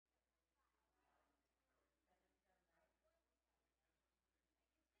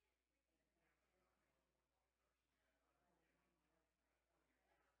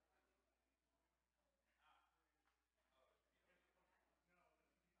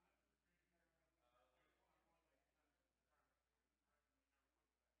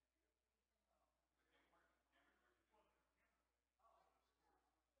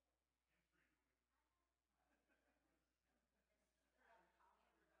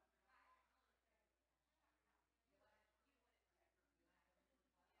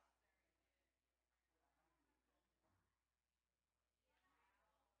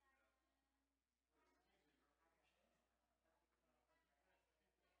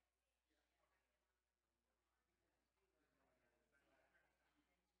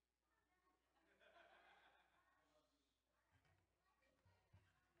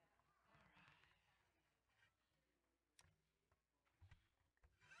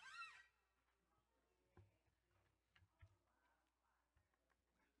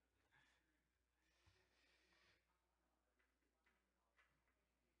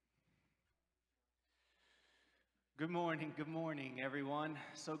Good morning, everyone.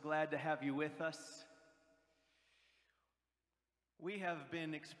 So glad to have you with us. We have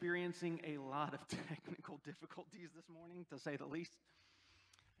been experiencing a lot of technical difficulties this morning, to say the least.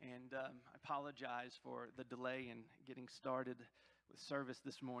 And I apologize for the delay in getting started with service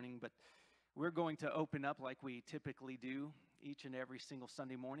this morning, but we're going to open up like we typically do each and every single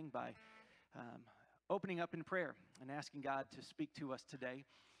Sunday morning by opening up in prayer and asking God to speak to us today.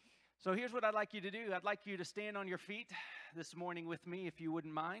 So here's what I'd like you to do. I'd like you to stand on your feet this morning with me, if you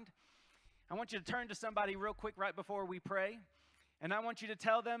wouldn't mind. I want you to turn to somebody real quick right before we pray, and I want you to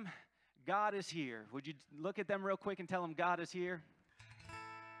tell them, God is here. Would you look at them real quick and tell them, God is here?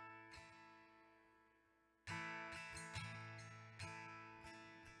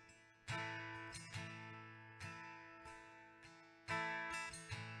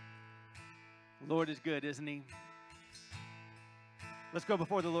 The Lord is good, isn't He? Let's go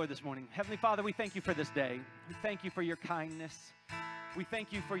before the Lord this morning. Heavenly Father, we thank you for this day. We thank you for your kindness. We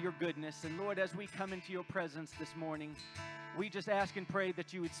thank you for your goodness. And Lord, as we come into your presence this morning, we just ask and pray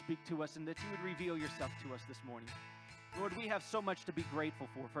that you would speak to us and that you would reveal yourself to us this morning. Lord, we have so much to be grateful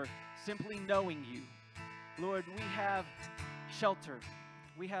for simply knowing you. Lord, we have shelter.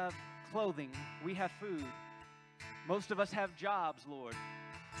 We have clothing. We have food. Most of us have jobs, Lord.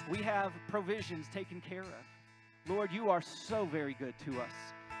 We have provisions taken care of. Lord, you are so very good to us.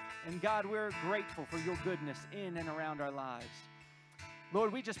 And God, we're grateful for your goodness in and around our lives.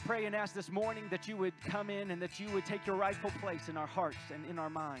 Lord, we just pray and ask this morning that you would come in and that you would take your rightful place in our hearts and in our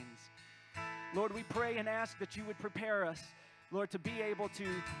minds. Lord, we pray and ask that you would prepare us, Lord, to be able to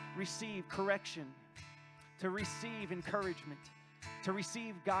receive correction, to receive encouragement, to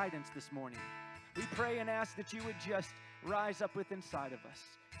receive guidance this morning. We pray and ask that you would just rise up within inside of us,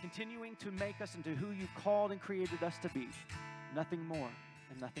 continuing to make us into who you've called and created us to be. Nothing more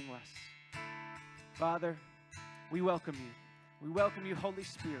and nothing less. Father, we welcome you. We welcome you, Holy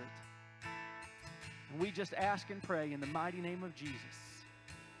Spirit. And we just ask and pray in the mighty name of Jesus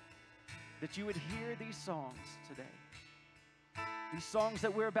that you would hear these songs today. These songs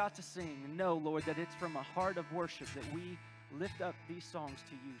that we're about to sing. And know, Lord, that it's from a heart of worship that we lift up these songs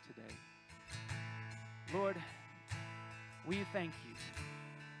to you today. Lord, we thank you.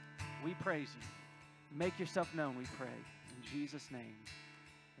 We praise you. Make yourself known, we pray. In Jesus' name,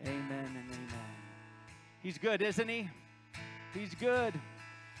 amen and amen. He's good, isn't he? He's good.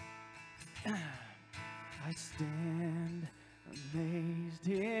 I stand amazed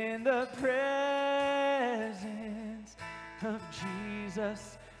in the presence of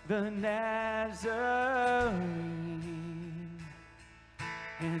Jesus the Nazarene,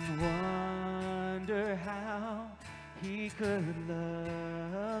 and wonder how he could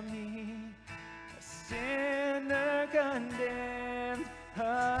love me, a sinner condemned,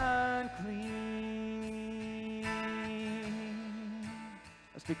 unclean.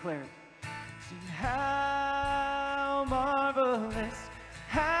 Let's declare it. See how marvelous,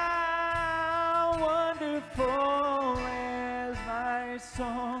 how wonderful as my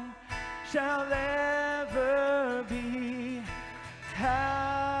song shall ever be.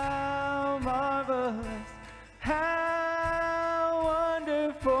 How marvelous, how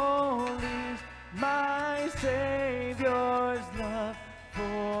wonderful is my Savior's love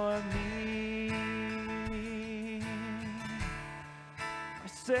for me. My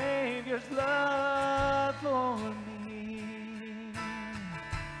Savior's love for me.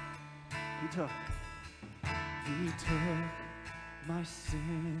 He took my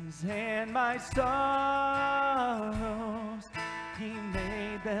sins and my sorrows. He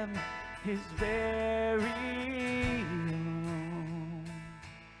made them his very own.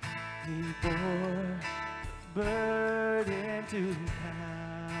 He bore burden to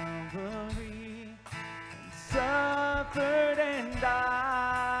Calvary and suffered and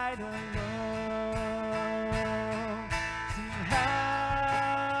died alone. See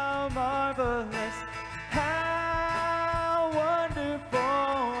how marvelous, how wonderful,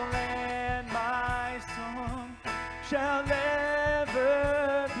 and my song shall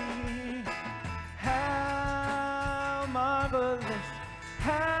ever be. How marvelous,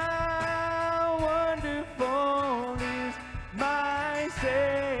 how wonderful is my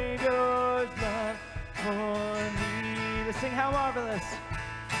Savior's love for me. Let's sing how marvelous.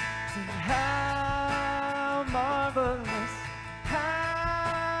 Sing how marvelous,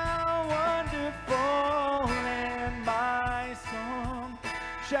 how wonderful, and my song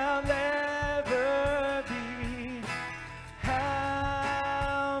shall ever be.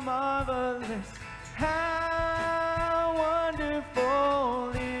 How marvelous, how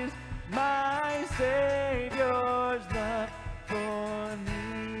wonderful is my Savior's love for me.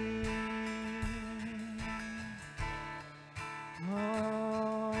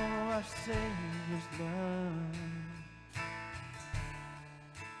 Savior's love.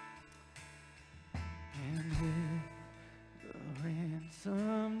 And with the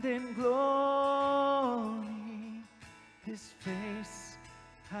ransomed in glory, his face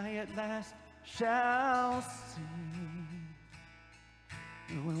I at last shall see.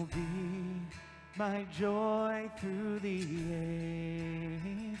 It will be my joy through the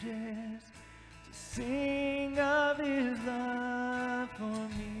ages to sing of his love for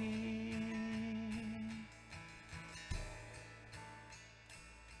me.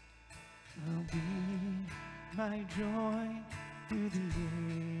 It will be my joy through the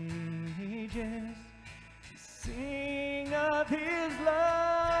ages to sing of his love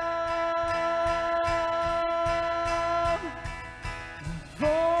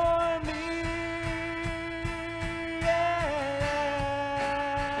for me. Yes,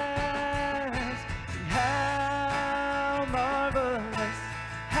 how marvelous,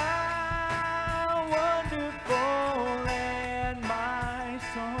 how wonderful, and my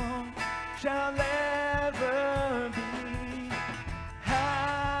song shall ever be.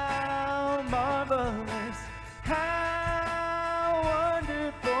 How marvelous, how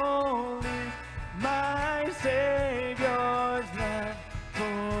wonderful is my Savior's love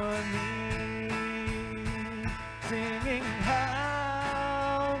for me. Singing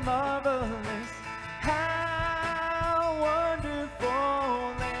how marvelous, how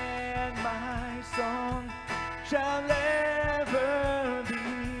wonderful, and my song shall ever be.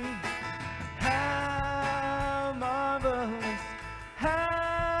 How marvelous,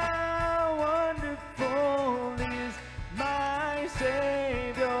 how wonderful is my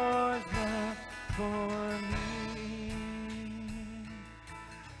Savior's love for me.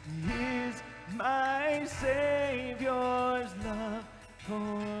 Is my Savior's love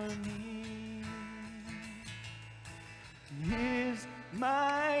for me. Is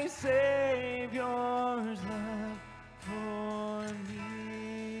my Savior's love for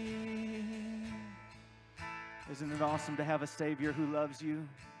me. Isn't it awesome to have a Savior who loves you?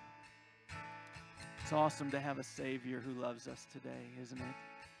 It's awesome to have a Savior who loves us today, isn't it?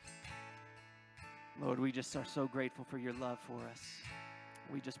 Lord, we just are so grateful for your love for us.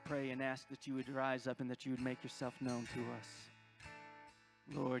 We just pray and ask that you would rise up and that you would make yourself known to us.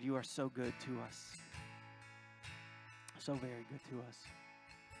 Lord, you are so good to us. So very good to us.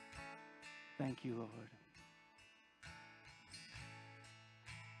 Thank you, Lord.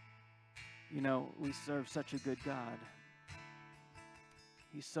 You know, we serve such a good God.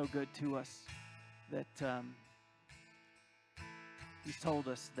 He's so good to us that he's told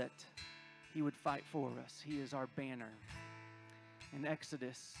us that he would fight for us. He is our banner. In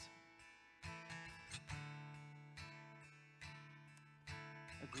Exodus,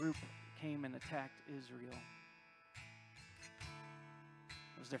 a group came and attacked Israel.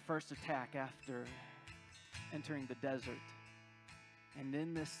 It was their first attack after entering the desert. And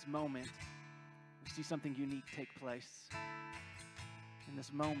in this moment, we see something unique take place. In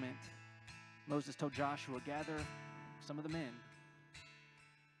this moment, Moses told Joshua, gather some of the men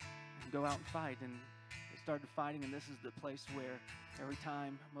and go out and fight. And they started fighting, and this is the place where every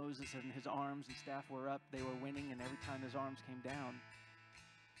time Moses and his arms and staff were up, they were winning, and every time his arms came down,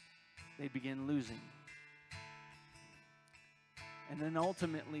 they'd begin losing. And then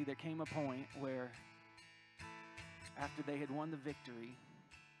ultimately there came a point where after they had won the victory,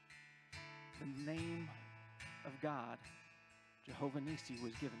 the name of God, Jehovah Nissi,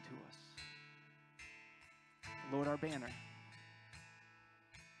 was given to us. The Lord our banner.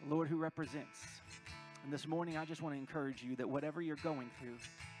 The Lord who represents. And this morning I just want to encourage you that whatever you're going through,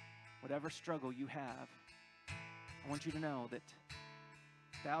 whatever struggle you have, I want you to know that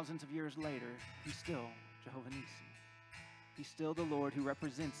thousands of years later, he's still Jehovah Nissi. He's still the Lord who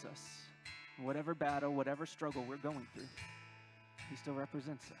represents us. In whatever battle, whatever struggle we're going through, he still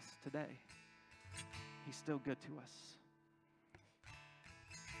represents us today. He's still good to us.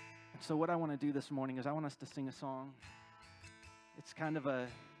 And so what I want to do this morning is I want us to sing a song. It's kind of a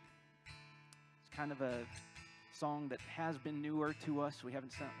song that has been newer to us. We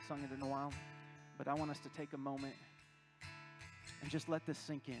haven't sung it in a while. But I want us to take a moment and just let this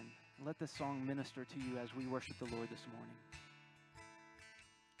sink in. Let this song minister to you as we worship the Lord this morning.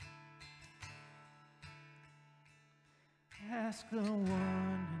 Ask the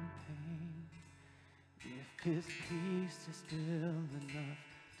one in pain if his peace is still enough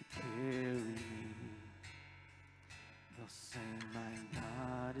to carry me. They'll say my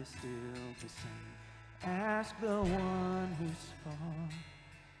God is still the same. Ask the one who's far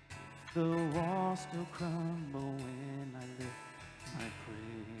if the walls still crumble when I lift my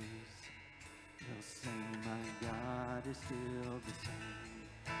praise. They'll say my God is still the same.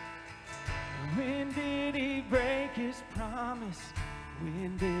 When did he break his promise?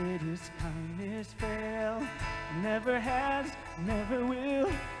 When did his kindness fail? Never has, never will.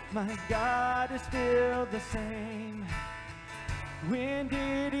 My God is still the same. When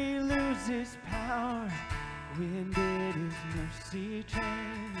did he lose his power? When did his mercy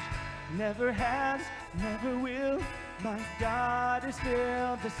change? Never has, never will. My God is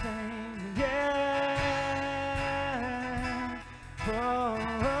still the same. Yeah. Oh,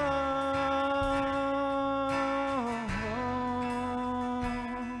 oh, oh.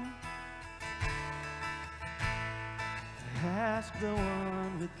 Ask the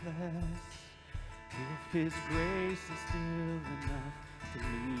one with less if his grace is still enough to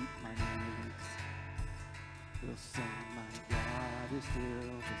meet my needs. They'll sing, my God is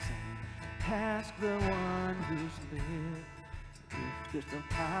still the same. Ask the one who's lived if there's no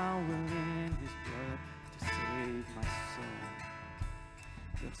power in his blood to save my soul.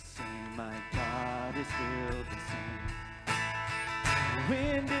 They'll sing, my God is still the same.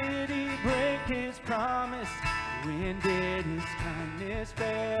 When did he break his promise? When did his kindness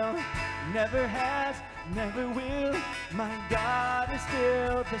fail? Never has, never will. My God is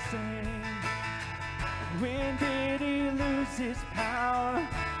still the same. When did he lose his power?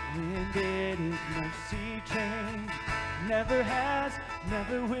 When did his mercy change? Never has,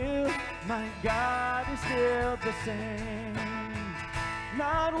 never will. My God is still the same.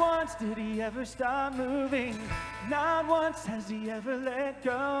 Not once did he ever stop moving. Not once has he ever let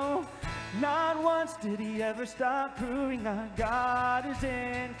go. Not once did he ever stop proving our God is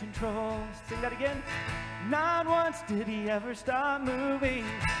in control. Sing that again. Not once did he ever stop moving.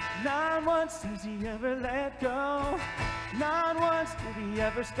 Not once has he ever let go. Not once did he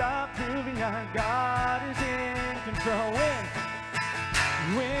ever stop proving our God is in control.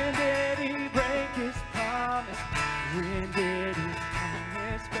 When did he break his promise? When did his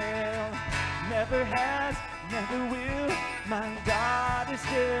kindness fail? Never has, never will. My God is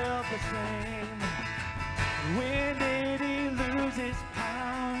still the same. When did he lose his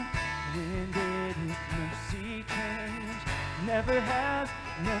power? When did his mercy change? Never has,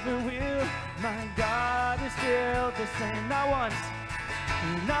 never will. My God is still the same. Not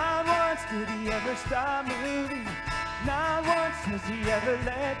once did he ever stop moving. Not once has he ever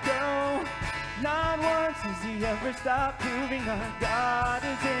let go. Not once has he ever stopped proving our God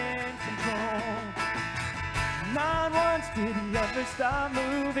is in control. Not once did he ever stop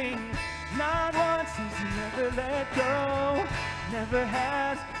moving. Not once has he ever let go. Never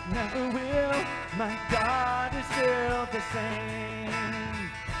has, never will. My God is still the same.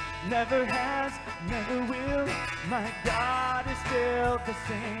 Never has, never will. My God is still the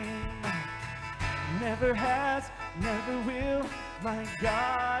same. Never has, never will. My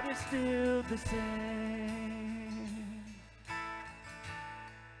God is still the same.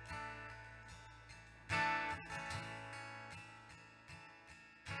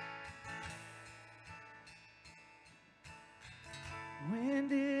 When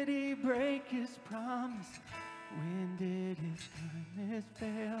did he break his promise? When did his kindness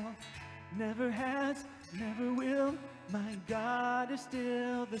fail? Never has, never will. My God is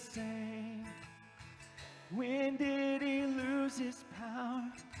still the same. When did he lose his power?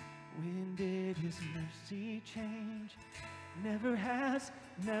 When did his mercy change? Never has,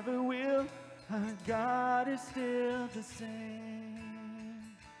 never will. Our God is still the same.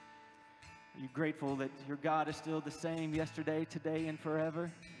 Are you grateful that your God is still the same yesterday, today, and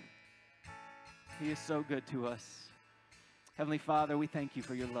forever? He is so good to us. Heavenly Father, we thank you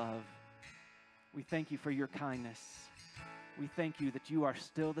for your love. We thank you for your kindness. We thank you that you are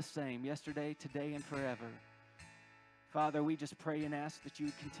still the same yesterday, today, and forever. Father, we just pray and ask that you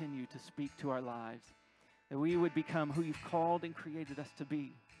would continue to speak to our lives, that we would become who you've called and created us to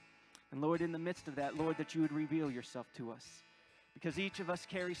be. And Lord, in the midst of that, Lord, that you would reveal yourself to us, because each of us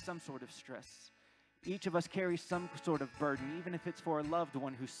carries some sort of stress. Each of us carries some sort of burden, even if it's for a loved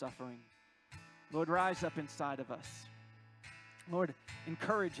one who's suffering. Lord, rise up inside of us. Lord,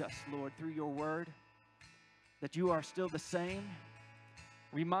 encourage us, Lord, through your word, that you are still the same.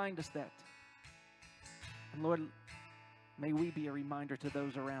 Remind us that. And Lord, may we be a reminder to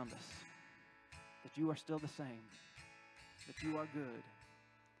those around us that you are still the same, that you are good,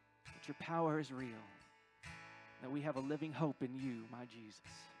 that your power is real, that we have a living hope in you, my Jesus,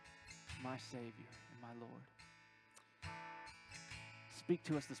 my Savior, and my Lord. Speak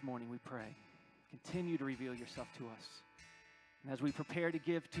to us this morning, we pray. Continue to reveal yourself to us. And as we prepare to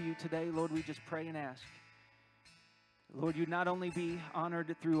give to you today, Lord, we just pray and ask, Lord, you'd not only be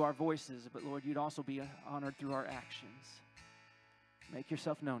honored through our voices, but Lord, you'd also be honored through our actions. Make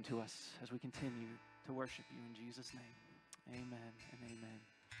yourself known to us as we continue to worship you in Jesus' name. Amen and amen.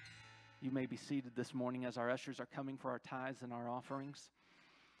 You may be seated this morning as our ushers are coming for our tithes and our offerings.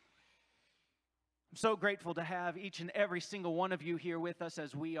 I'm so grateful to have each and every single one of you here with us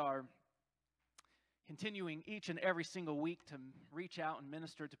as we are continuing each and every single week to reach out and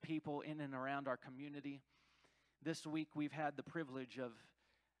minister to people in and around our community. This week we've had the privilege of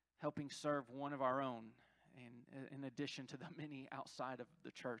helping serve one of our own, and in addition to the many outside of the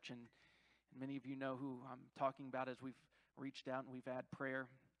church. And many of you know who I'm talking about as we've reached out and we've had prayer.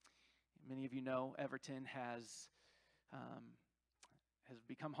 Many of you know Everton has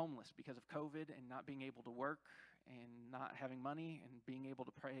become homeless because of COVID and not being able to work and not having money and being able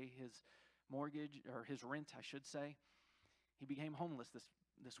to pay his mortgage, or his rent, I should say. He became homeless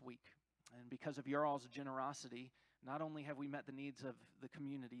this week. And because of your all's generosity, not only have we met the needs of the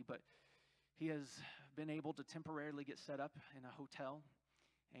community, but he has been able to temporarily get set up in a hotel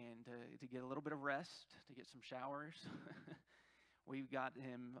and to get a little bit of rest, to get some showers. We've got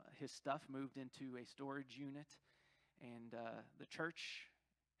his stuff moved into a storage unit, and the church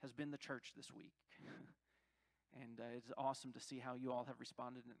has been the church this week. And it's awesome to see how you all have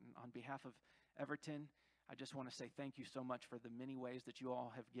responded. And on behalf of Everton, I just want to say thank you so much for the many ways that you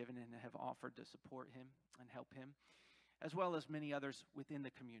all have given and have offered to support him and help him, as well as many others within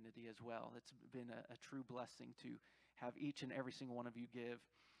the community as well. It's been a true blessing to have each and every single one of you give.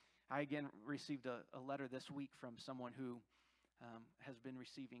 I again received a letter this week from someone who has been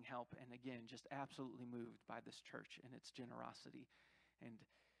receiving help, and again, just absolutely moved by this church and its generosity. And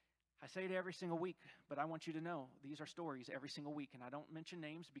I say it every single week, but I want you to know these are stories every single week, and I don't mention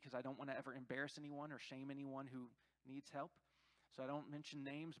names because I don't want to ever embarrass anyone or shame anyone who needs help. So I don't mention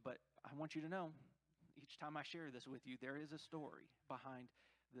names, but I want you to know each time I share this with you, there is a story behind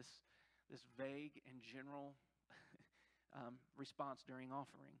this vague and general response during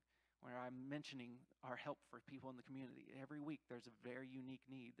offering, where I'm mentioning our help for people in the community. Every week there's a very unique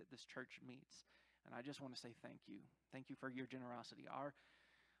need that this church meets, and I just want to say thank you. Thank you for your generosity.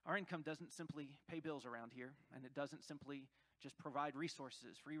 Our income doesn't simply pay bills around here, and it doesn't simply just provide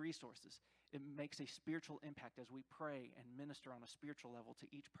resources, free resources. It makes a spiritual impact as we pray and minister on a spiritual level to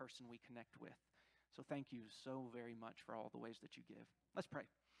each person we connect with. So thank you so very much for all the ways that you give. Let's pray.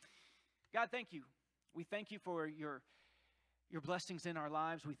 God, thank you. We thank you for your blessings in our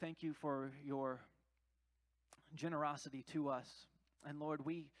lives. We thank you for your generosity to us. And Lord,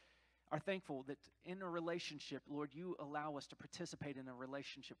 we are thankful that in a relationship, Lord, you allow us to participate in a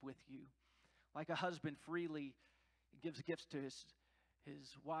relationship with you. Like a husband freely gives gifts to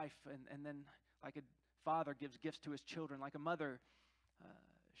his wife, and then like a father gives gifts to his children, like a mother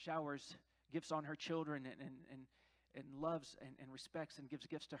showers gifts on her children and loves and respects and gives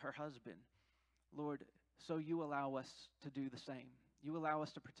gifts to her husband. Lord, so you allow us to do the same. You allow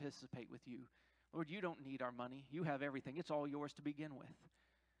us to participate with you. Lord, you don't need our money. You have everything. It's all yours to begin with.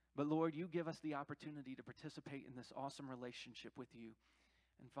 But Lord, you give us the opportunity to participate in this awesome relationship with you.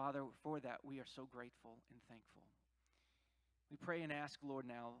 And Father, for that, we are so grateful and thankful. We pray and ask, Lord,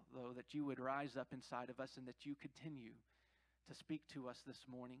 now, though, that you would rise up inside of us and that you continue to speak to us this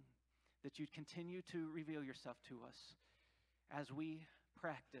morning, that you'd continue to reveal yourself to us as we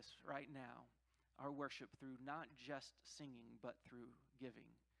practice right now our worship through not just singing, but through giving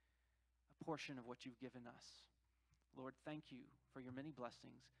a portion of what you've given us. Lord, thank you for your many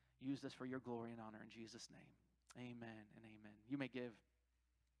blessings. Use this for your glory and honor in Jesus' name. Amen and amen. You may give.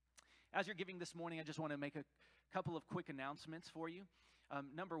 As you're giving this morning, I just want to make a couple of quick announcements for you.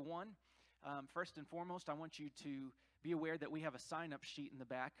 Number one, first and foremost, I want you to be aware that we have a sign-up sheet in the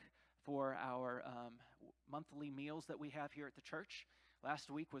back for our monthly meals that we have here at the church.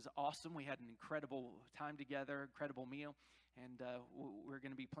 Last week was awesome. We had an incredible time together, incredible meal, and we're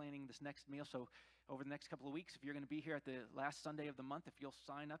going to be planning this next meal. So over the next couple of weeks, if you're going to be here at the last Sunday of the month, if you'll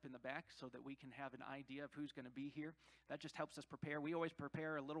sign up in the back so that we can have an idea of who's going to be here, that just helps us prepare. We always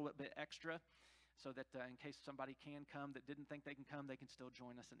prepare a little bit extra so that in case somebody can come that didn't think they can come, they can still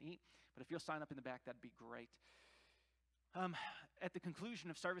join us and eat. But if you'll sign up in the back, that'd be great. At the conclusion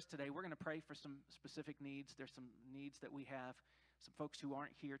of service today, we're going to pray for some specific needs. There's some needs that we have, some folks who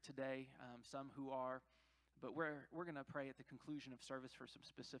aren't here today, some who are, but we're going to pray at the conclusion of service for some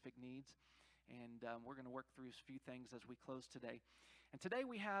specific needs, and we're going to work through a few things as we close today. And today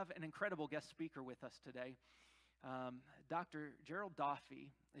we have an incredible guest speaker with us today. Dr. Gerald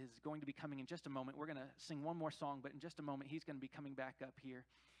Doffey is going to be coming in just a moment. We're going to sing one more song, but in just a moment he's going to be coming back up here,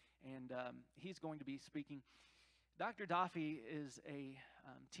 and he's going to be speaking. Dr. Doffey is a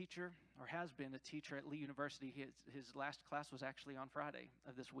teacher, or has been a teacher at Lee University. His last class was actually on Friday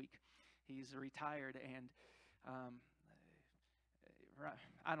of this week. He's retired, and Right.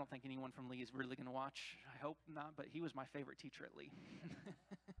 I don't think anyone from Lee is really going to watch. I hope not, but he was my favorite teacher at Lee.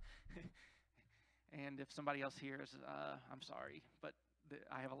 And if somebody else hears, I'm sorry, but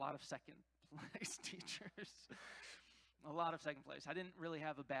I have a lot of second place teachers. A lot of second place. I didn't really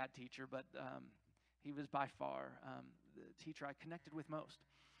have a bad teacher, but he was by far the teacher I connected with most.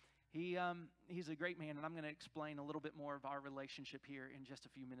 He's a great man, and I'm going to explain a little bit more of our relationship here in just a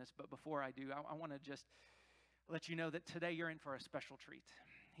few minutes. But before I do, I want to just let you know that today you're in for a special treat.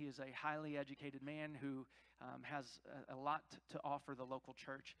 He is a highly educated man who has a lot to offer the local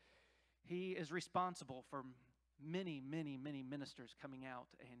church. He is responsible for many, many, many ministers coming out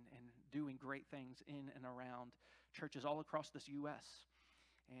and doing great things in and around churches all across this U.S.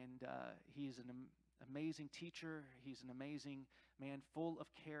 And he is an amazing teacher. He's an amazing man, full of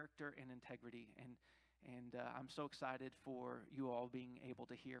character and integrity. And I'm so excited for you all being able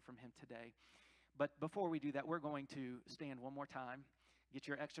to hear from him today. But before we do that, we're going to stand one more time. Get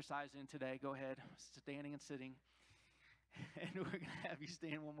your exercise in today. Go ahead, standing and sitting. And we're going to have you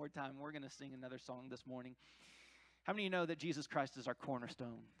stand one more time. We're going to sing another song this morning. How many of you know that Jesus Christ is our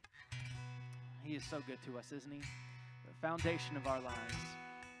cornerstone? He is so good to us, isn't he? The foundation of our lives.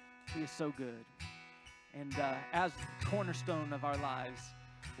 He is so good. And as the cornerstone of our lives,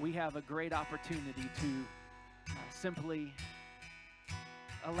 we have a great opportunity to simply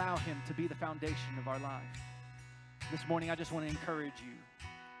allow him to be the foundation of our life. This morning, I just want to encourage you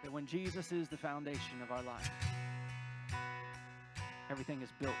that when Jesus is the foundation of our life, everything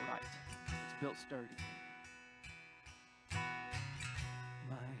is built right. It's built sturdy.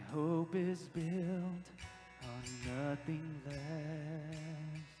 My hope is built on nothing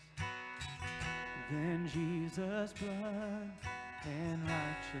less than Jesus' blood and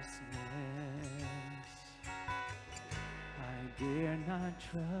righteousness. I dare not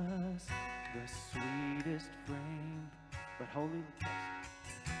trust the sweetest frame, but wholly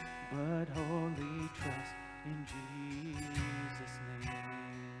trust in Jesus' name.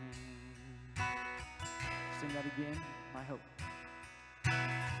 Sing that again. My hope.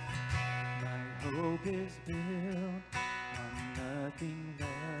 My hope is built on nothing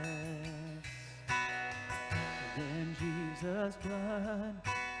less than Jesus' blood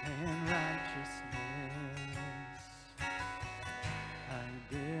and righteousness. I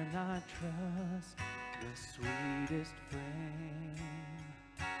dare not trust the sweetest frame,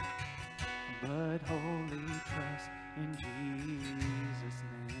 but wholly trust in Jesus'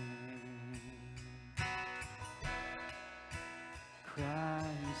 name.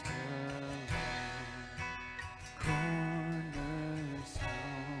 Christ alone, cornerstone,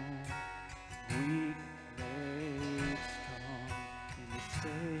 weak made strong in the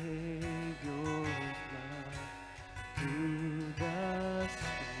Savior's blood. Through the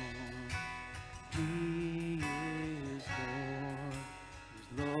storm, He is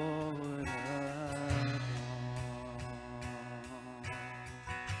Lord of all.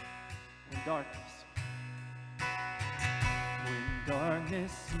 When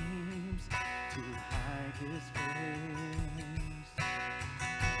darkness seems to hide His face,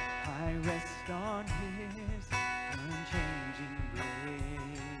 I rest on His unchanging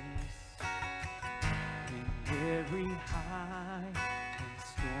grace. In every high and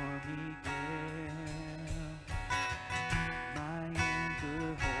stormy gale, my anchor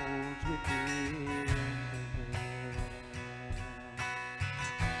holds within the veil.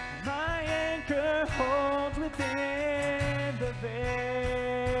 My anchor holds within the veil.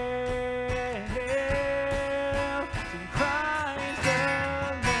 In Christ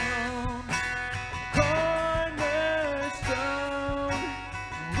alone, cornerstone,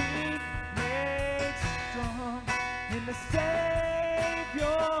 weak made strong in the Savior's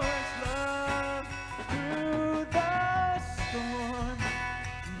love. Through the storm,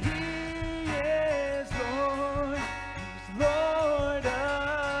 He is Lord. He's Lord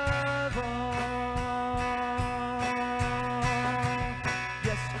of all.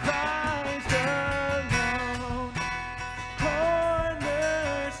 Yes, Christ alone,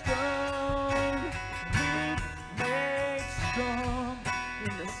 cornerstone, weak made strong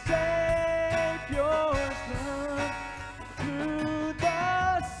in the Savior's love. Through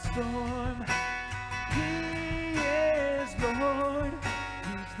the storm, He is Lord.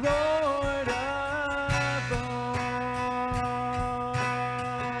 He's Lord of all.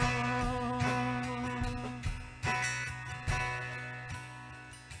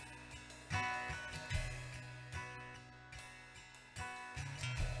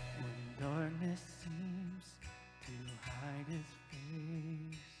 When darkness seems to hide His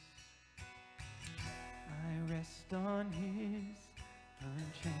face, I rest on His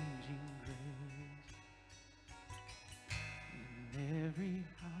unchanging grace. In every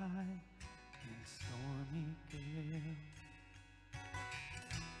high and stormy gale.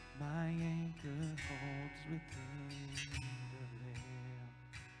 My anchor holds within the veil.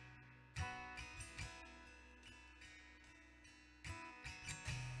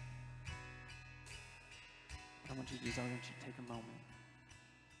 I want you to take a moment.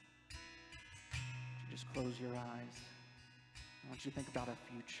 You just close your eyes. I want you to think about a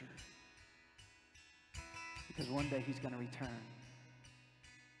future. Because one day he's going to return.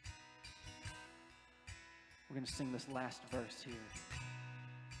 We're going to sing this last verse here.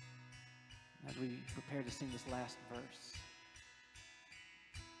 As we prepare to sing this last verse,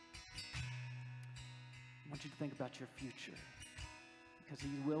 I want you to think about your future. Because he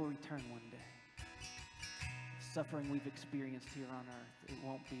will return one day. The suffering we've experienced here on earth, it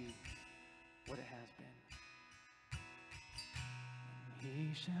won't be what it has been.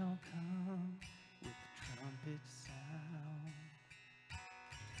 He shall come with trumpet sound.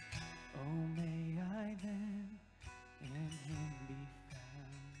 Oh, may I then in him be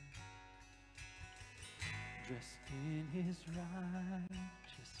found, dressed in his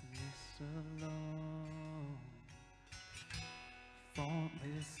righteousness alone,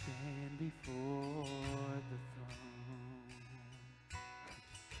 faultless stand before the throne.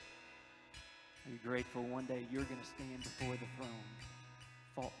 Are you grateful one day you're going to stand before the throne?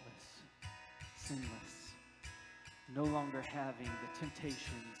 Faultless, sinless, no longer having the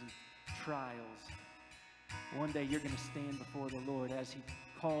temptations and trials. One day you're going to stand before the Lord as he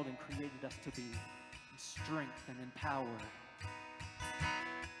called and created us to be, in strength and in power.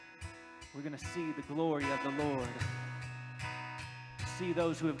 We're going to see the glory of the Lord, see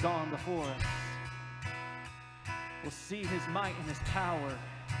those who have gone before us. We'll see his might and his power.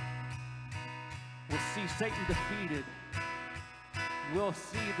 We'll see Satan defeated. We'll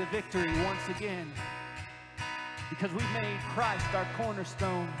see the victory once again because we've made Christ our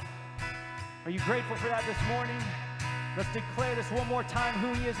cornerstone. Are you grateful for that this morning? Let's declare this one more time,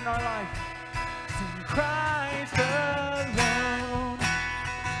 who he is in our life. Sing Christ alone,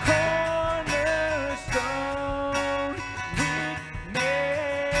 cornerstone, weak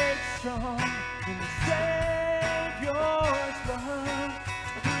made strong in the Savior's love.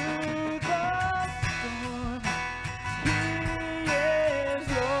 Through the storm, he is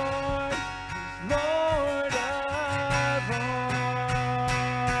Lord, he's Lord of all.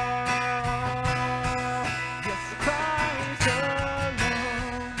 Yes, Christ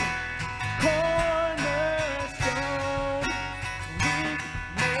alone, cornerstone, weak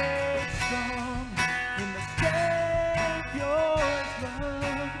made strong in the Savior's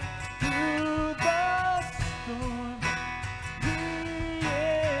love. Through the storm, he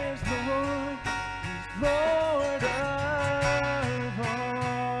is Lord, he's Lord of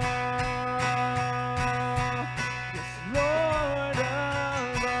all. Yes, Lord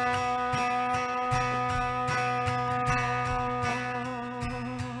of all.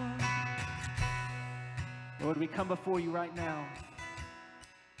 Lord, we come before you right now.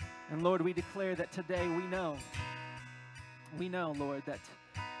 And Lord, we declare that today we know, Lord, that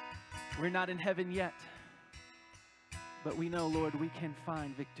we're not in heaven yet. But we know, Lord, we can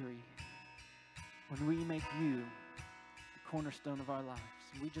find victory when we make you the cornerstone of our lives.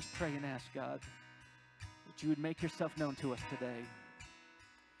 And we just pray and ask, God, that you would make yourself known to us today,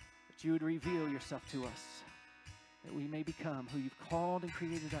 that you would reveal yourself to us, that we may become who you've called and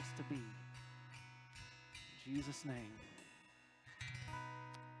created us to be. In Jesus' name,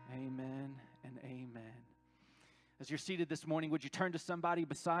 amen and amen. As you're seated this morning, would you turn to somebody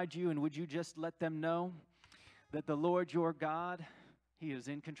beside you and would you just let them know that the Lord your God, he is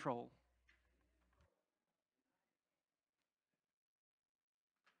in control.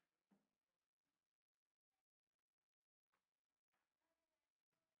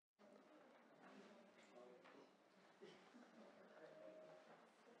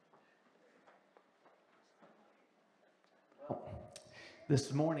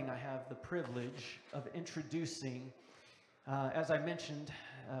 This morning I have the privilege of introducing, as I mentioned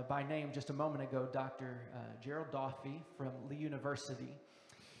by name just a moment ago, Dr. Gerald Doffey from Lee University.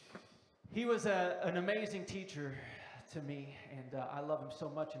 He was an amazing teacher to me, and I love him so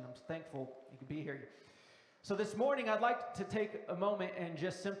much, and I'm thankful he could be here. So this morning I'd like to take a moment and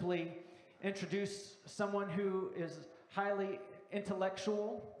just simply introduce someone who is highly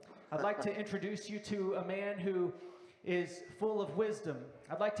intellectual. I'd like to introduce you to a man who is full of wisdom.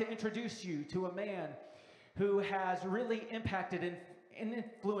 I'd like to introduce you to a man who has really impacted and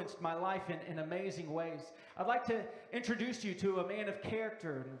influenced my life in amazing ways. I'd like to introduce you to a man of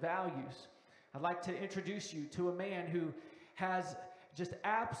character and values. I'd like to introduce you to a man who has just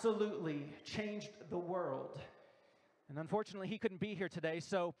absolutely changed the world. And unfortunately, he couldn't be here today,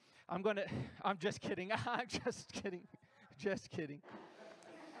 so I'm just kidding. I'm just kidding. Just kidding.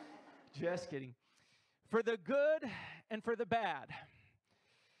 Just kidding. For the good and for the bad,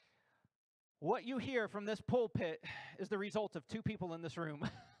 what you hear from this pulpit is the result of two people in this room,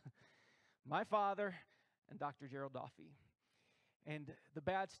 my father and Dr. Gerald Doffey. And the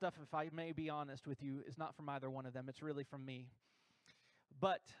bad stuff, if I may be honest with you, is not from either one of them. It's really from me.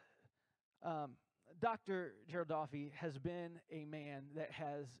 But Dr. Gerald Doffey has been a man that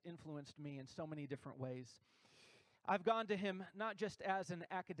has influenced me in so many different ways. I've gone to him not just as an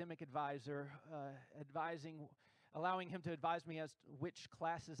academic advisor, allowing him to advise me as to which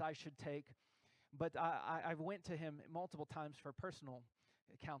classes I should take, but I went to him multiple times for personal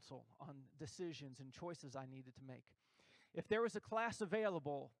counsel on decisions and choices I needed to make. If there was a class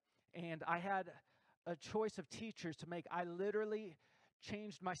available and I had a choice of teachers to make, I literally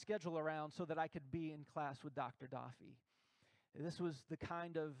changed my schedule around so that I could be in class with Dr. Doffey. This was the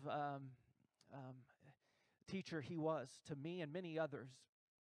kind of teacher he was to me and many others.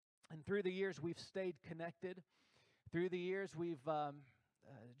 And through the years, we've stayed connected. Through the years, we've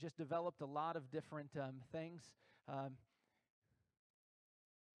just developed a lot of different things.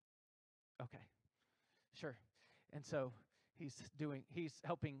 Okay, sure. And so he's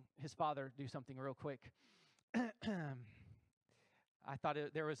helping his father do something real quick. I thought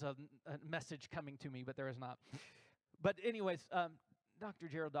there was a message coming to me, but there is not. But anyways, Dr.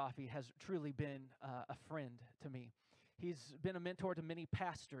 Gerald Doffey has truly been a friend to me. He's been a mentor to many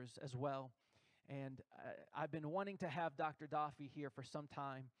pastors as well. And I've been wanting to have Dr. Doffey here for some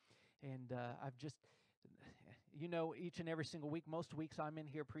time. And I've just, each and every single week, most weeks I'm in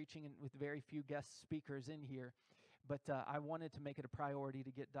here preaching with very few guest speakers in here. But I wanted to make it a priority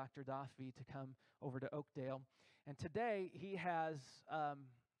to get Dr. Doffey to come over to Oakdale. And today he has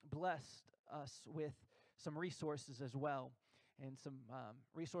blessed us with some resources as well, and some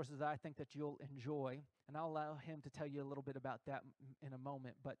resources that I think that you'll enjoy. And I'll allow him to tell you a little bit about that in a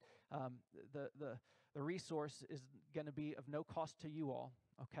moment. But the resource is going to be of no cost to you all,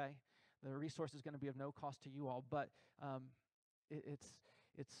 okay? The resource is going to be of no cost to you all, but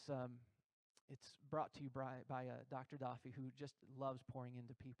it's brought to you by Dr. Doffey, who just loves pouring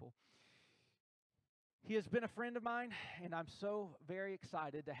into people. He has been a friend of mine, and I'm so very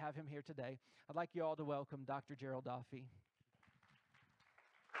excited to have him here today. I'd like you all to welcome Dr. Gerald Doffey.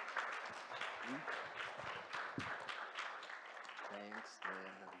 Thanks,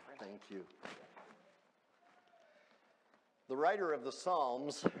 man. Thank you. The writer of the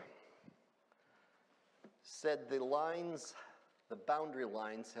Psalms said, the boundary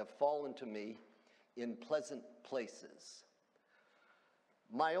lines have fallen to me in pleasant places.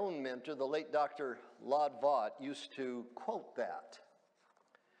 My own mentor, the late Dr. Laud Vaught, used to quote that.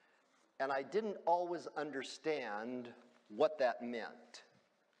 And I didn't always understand what that meant.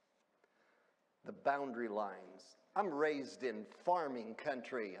 The boundary lines. I'm raised in farming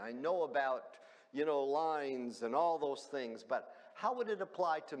country. I know about, lines and all those things, but how would it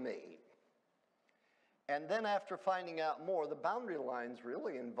apply to me? And then after finding out more, the boundary lines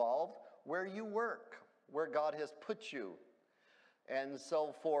really involve where you work, where God has put you. And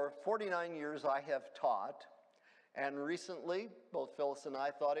so for 49 years I have taught, and recently both Phyllis and I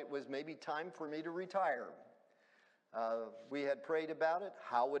thought it was maybe time for me to retire. We had prayed about it.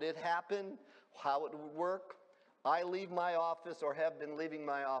 How would it happen? How it would work? I leave my office, or have been leaving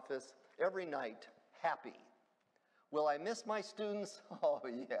my office, every night happy. Will I miss my students? Oh,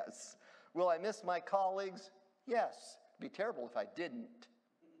 yes. Will I miss my colleagues? Yes. It'd be terrible if I didn't.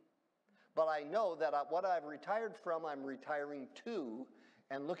 But I know that what I've retired from, I'm retiring to,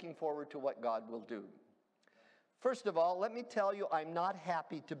 and looking forward to what God will do. First of all, let me tell you, I'm not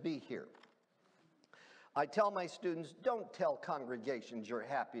happy to be here. I tell my students, don't tell congregations you're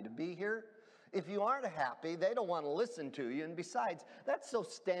happy to be here. If you aren't happy, they don't want to listen to you. And besides, that's so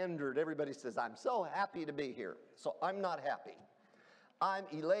standard. Everybody says, I'm so happy to be here. So I'm not happy. I'm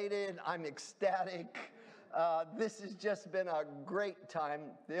elated. I'm ecstatic. This has just been a great time.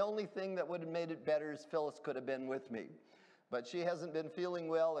 The only thing that would have made it better is Phyllis could have been with me. But she hasn't been feeling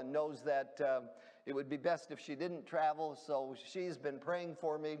well and knows that it would be best if she didn't travel. So she's been praying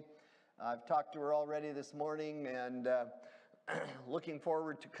for me. I've talked to her already this morning, and looking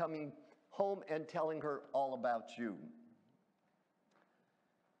forward to coming home and telling her all about you.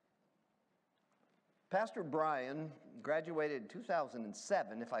 Pastor Brian graduated in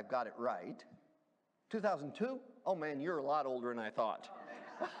 2007, if I've got it right. 2002? Oh man, you're a lot older than I thought.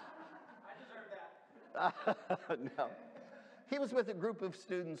 I deserve that. No. He was with a group of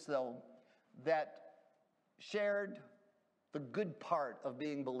students, though, that shared the good part of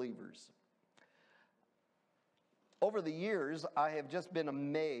being believers. Over the years, I have just been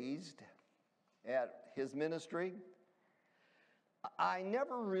amazed at his ministry. I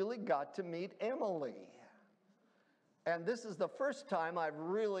never really got to meet Emily. And this is the first time I've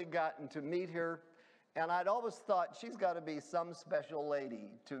really gotten to meet her. And I'd always thought she's got to be some special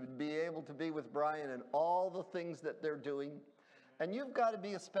lady to be able to be with Brian and all the things that they're doing. And you've got to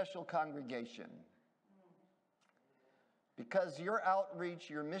be a special congregation. Because your outreach,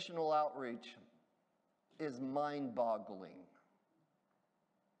 your missional outreach, is mind-boggling.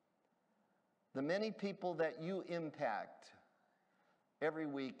 The many people that you impact every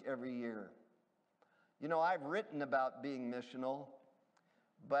week, every year. You know, I've written about being missional,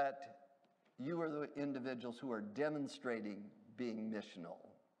 but you are the individuals who are demonstrating being missional.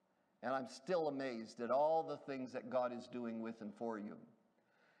 And I'm still amazed at all the things that God is doing with and for you.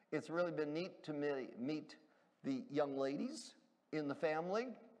 It's really been neat to meet the young ladies in the family.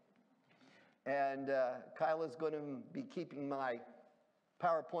 And Kyla's going to be keeping my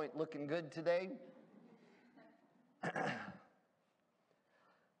PowerPoint looking good today.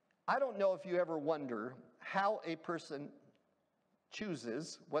 I don't know if you ever wonder how a person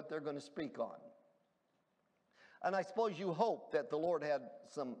chooses what they're going to speak on. And I suppose you hope that the Lord had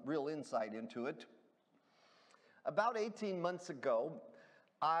some real insight into it. About 18 months ago,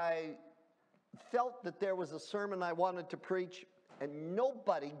 I felt that there was a sermon I wanted to preach, and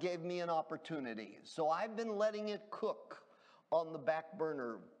nobody gave me an opportunity. So I've been letting it cook on the back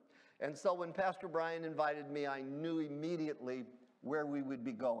burner. And so when Pastor Brian invited me, I knew immediately where we would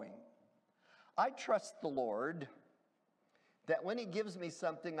be going. I trust the Lord that when he gives me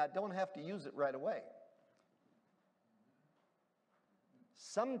something, I don't have to use it right away.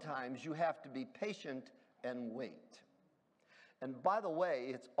 Sometimes you have to be patient and wait. And by the way,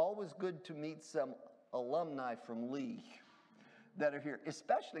 it's always good to meet some alumni from Lee that are here,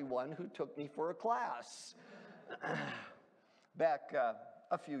 especially one who took me for a class back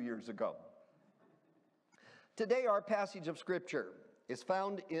a few years ago. Today, our passage of Scripture is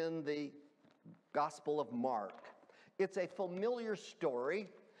found in the Gospel of Mark. It's a familiar story,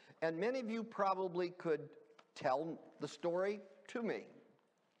 and many of you probably could tell the story to me.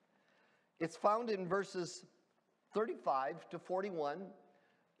 It's found in verses 35 to 41.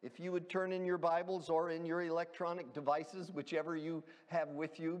 If you would turn in your Bibles or in your electronic devices, whichever you have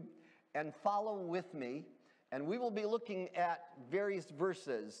with you, and follow with me, and we will be looking at various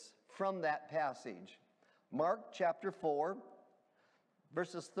verses from that passage. Mark chapter 4,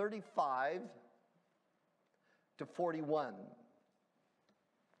 verses 35 to 41.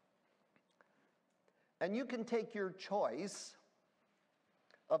 And you can take your choice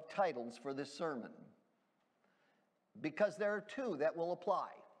of titles for this sermon, because there are two that will apply.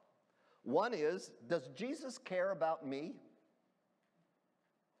 One is, does Jesus care about me?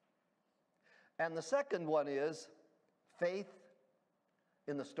 And the second one is, faith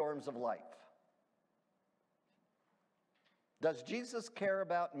in the storms of life. Does Jesus care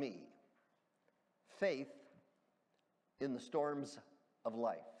about me? Faith in the storms of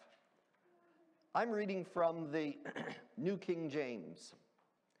life. I'm reading from the New King James,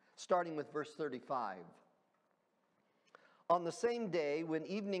 starting with verse 35. On the same day, when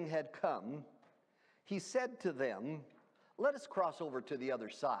evening had come, he said to them, "Let us cross over to the other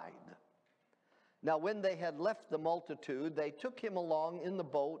side." Now when they had left the multitude, they took him along in the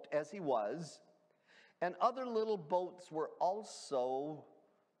boat as he was, and other little boats were also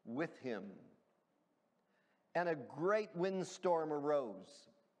with him. And a great windstorm arose,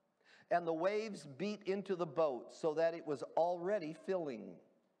 and the waves beat into the boat so that it was already filling.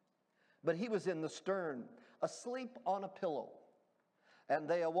 But he was in the stern, asleep on a pillow. And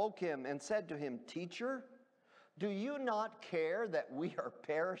they awoke him and said to him, "Teacher, do you not care that we are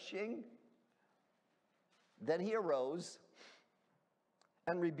perishing?" Then he arose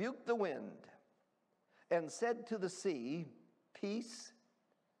and rebuked the wind and said to the sea, "Peace,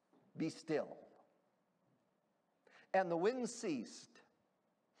 be still." And the wind ceased,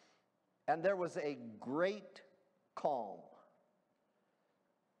 and there was a great calm.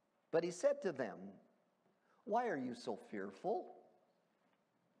 But he said to them, "Why are you so fearful?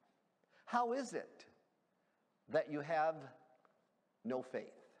 How is it that you have no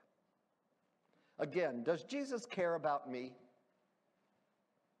faith?" Again, does Jesus care about me,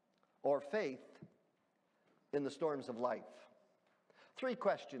 or faith in the storms of life? 3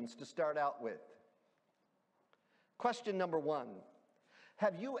 questions to start out with. Question number 1,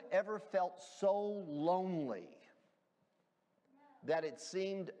 have you ever felt so lonely that it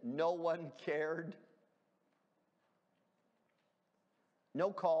seemed no one cared?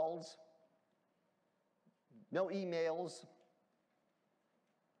 No calls, no emails,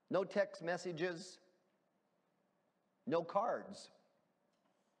 no text messages, no cards.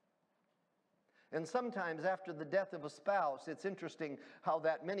 And sometimes after the death of a spouse, it's interesting how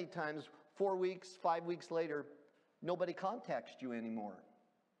that many times, 4 weeks, 5 weeks later, nobody contacts you anymore.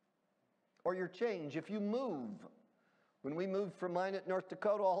 Or your change, if you move. When we moved from Minot, North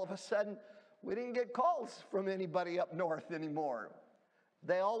Dakota, all of a sudden, we didn't get calls from anybody up north anymore.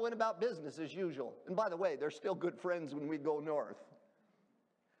 They all went about business as usual. And by the way, they're still good friends when we go north.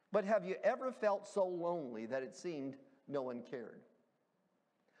 But have you ever felt so lonely that it seemed no one cared?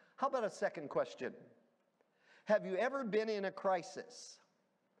 How about a second question? Have you ever been in a crisis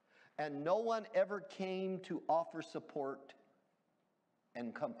and no one ever came to offer support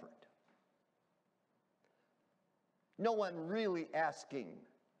and comfort? No one really asking,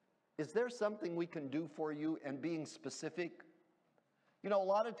 is there something we can do for you, and being specific? You know, a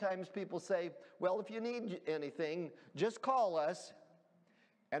lot of times people say, well, if you need anything, just call us.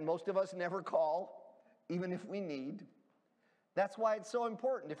 And most of us never call, even if we need. That's why it's so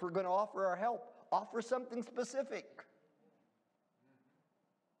important, if we're going to offer our help, offer something specific.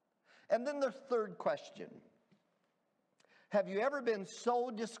 And then the third question. Have you ever been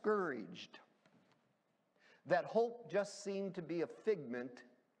so discouraged that hope just seemed to be a figment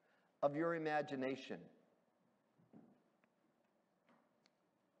of your imagination?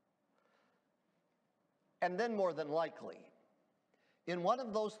 And then more than likely, in one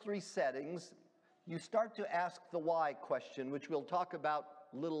of those three settings, you start to ask the why question, which we'll talk about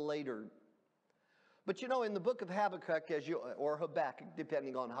a little later. But you know, in the book of Habakkuk, or Habakkuk,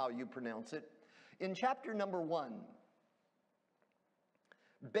 depending on how you pronounce it, in chapter number 1,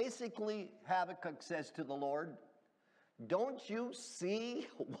 basically Habakkuk says to the Lord, don't you see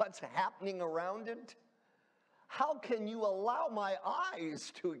what's happening around it? How can you allow my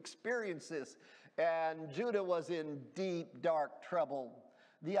eyes to experience this? And Judah was in deep, dark trouble.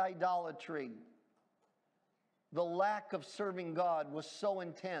 The idolatry, the lack of serving God was so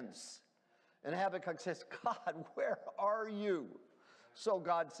intense. And Habakkuk says, God, where are you? So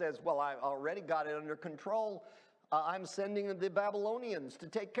God says, well, I already got it under control. I'm sending the Babylonians to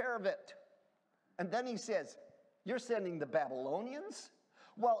take care of it. And then he says, you're sending the Babylonians?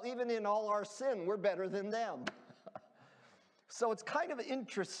 Well, even in all our sin, we're better than them. So it's kind of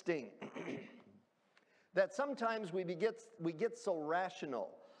interesting that sometimes we get so rational,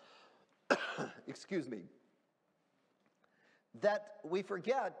 excuse me, that we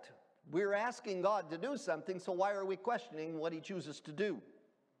forget we're asking God to do something, so why are we questioning what he chooses to do?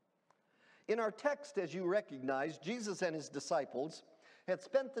 In our text, as you recognize, Jesus and his disciples had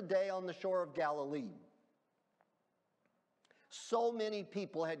spent the day on the shore of Galilee. So many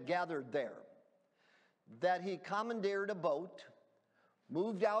people had gathered there that he commandeered a boat,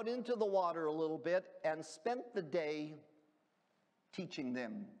 moved out into the water a little bit, and spent the day teaching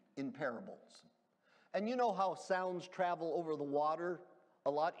them in parables. And you know how sounds travel over the water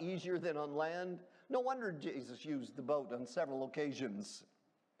a lot easier than on land? No wonder Jesus used the boat on several occasions.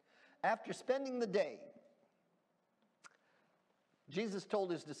 After spending the day, Jesus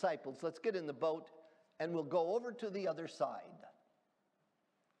told his disciples, let's get in the boat and we'll go over to the other side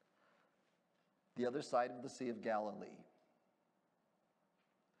of the Sea of Galilee.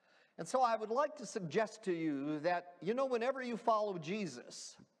 And so I would like to suggest to you that, you know, whenever you follow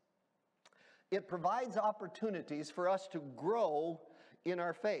Jesus, it provides opportunities for us to grow in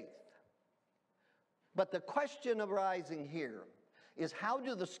our faith. But the question arising here is, how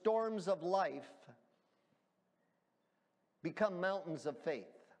do the storms of life become mountains of faith?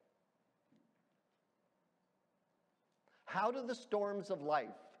 How do the storms of life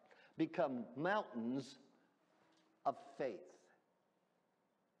become mountains of faith?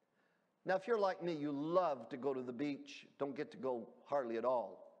 Now, if you're like me, you love to go to the beach. Don't get to go hardly at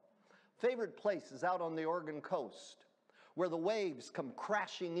all. Favorite place is out on the Oregon coast, where the waves come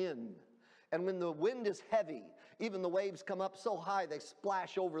crashing in. And when the wind is heavy, even the waves come up so high they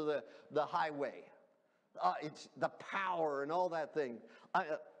splash over the highway. It's the power and all that thing. Of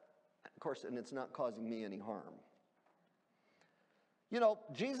course, and it's not causing me any harm. You know,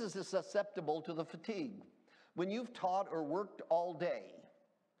 Jesus is susceptible to the fatigue. When you've taught or worked all day,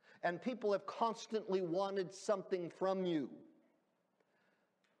 and people have constantly wanted something from you,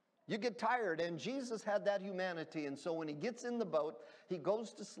 you get tired, and Jesus had that humanity, and so when he gets in the boat, he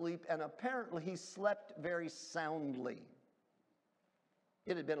goes to sleep, and apparently he slept very soundly.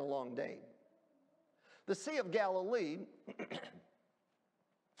 It had been a long day. The Sea of Galilee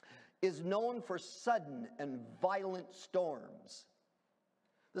is known for sudden and violent storms.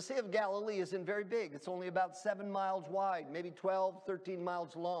 The Sea of Galilee isn't very big. It's only about 7 miles wide, maybe 12, 13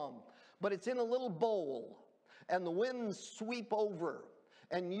 miles long. But it's in a little bowl, and the winds sweep over,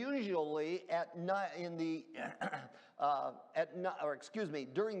 And usually at night,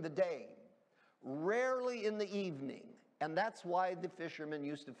 during the day, rarely in the evening. And that's why the fishermen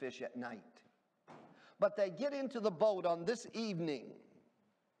used to fish at night. But they get into the boat on this evening,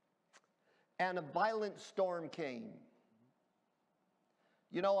 and a violent storm came.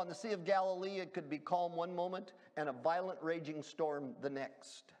 You know, on the Sea of Galilee, it could be calm one moment and a violent raging storm the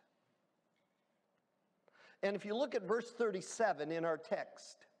next. And if you look at verse 37 in our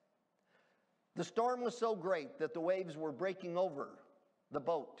text, the storm was so great that the waves were breaking over the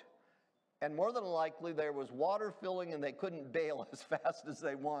boat. And more than likely, there was water filling and they couldn't bail as fast as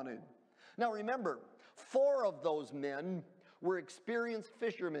they wanted. Now remember, 4 of those men were experienced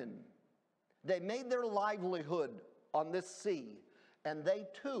fishermen. They made their livelihood on this sea, and they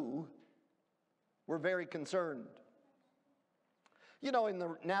too were very concerned. You know, in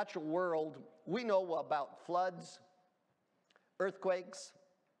the natural world, we know about floods, earthquakes,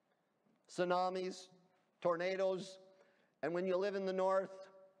 tsunamis, tornadoes, and when you live in the north,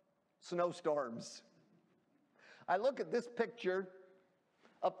 snowstorms. I look at this picture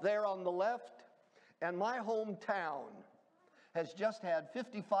up there on the left, and my hometown has just had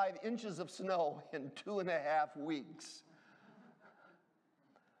 55 inches of snow in 2.5 weeks.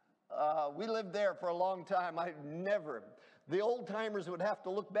 We lived there for a long time. The old timers would have to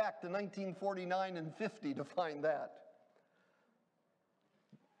look back to 1949 and 50 to find that.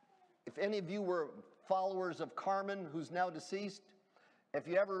 If any of you were followers of Carmen, who's now deceased, if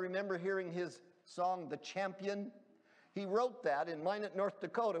you ever remember hearing his song, The Champion, he wrote that in Minot, North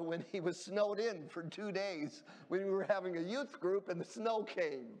Dakota when he was snowed in for 2 days when we were having a youth group and the snow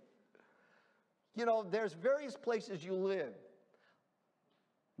came. You know, there's various places you live.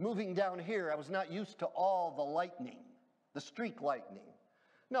 Moving down here, I was not used to all the lightning, the streak lightning.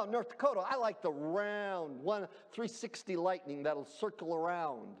 No, North Dakota, I like the round 360 lightning that'll circle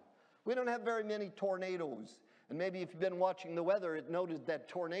around. We don't have very many tornadoes. And maybe if you've been watching the weather, it noted that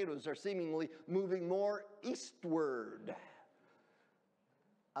tornadoes are seemingly moving more eastward.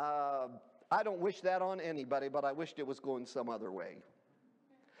 I don't wish that on anybody, but I wished it was going some other way.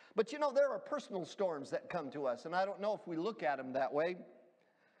 But you know, there are personal storms that come to us, and I don't know if we look at them that way.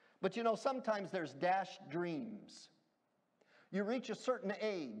 But you know, sometimes there's dashed dreams. You reach a certain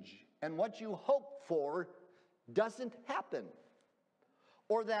age, and what you hope for doesn't happen.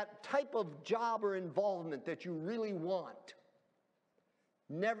 Or that type of job or involvement that you really want,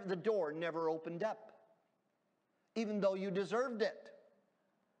 the door never opened up. Even though you deserved it,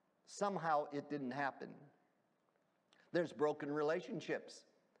 somehow it didn't happen. There's broken relationships.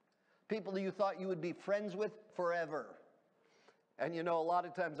 People you thought you would be friends with forever. And you know, a lot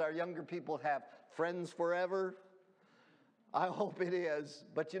of times our younger people have friends forever. I hope it is.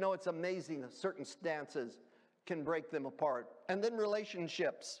 But you know, it's amazing circumstances can break them apart. And then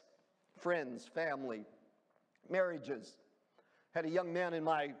relationships, friends, family, marriages. Had a young man in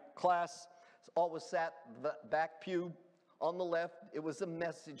my class, always sat the back pew on the left. It was a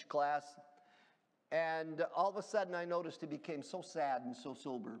message class. And all of a sudden I noticed he became so sad and so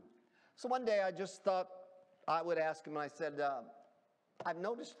sober. So one day I just thought I would ask him, and I said, I've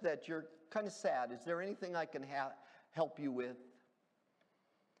noticed that you're kind of sad. Is there anything I can help you with?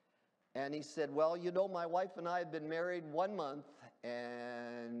 And he said, well, you know, my wife and I have been married 1 month,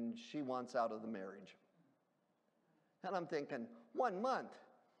 and she wants out of the marriage. And I'm thinking, 1 month?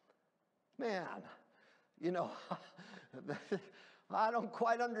 Man, you know, I don't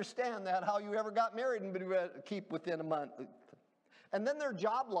quite understand that, how you ever got married and keep within a month. And then there are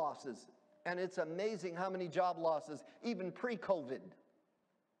job losses, and it's amazing how many job losses, even pre-COVID.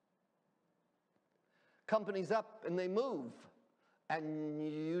 Companies up and they move. And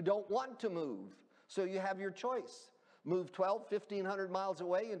you don't want to move. So you have your choice. Move 1,500 miles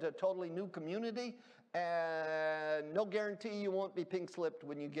away into a totally new community, and no guarantee you won't be pink slipped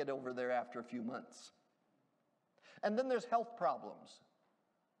when you get over there after a few months. And then there's health problems.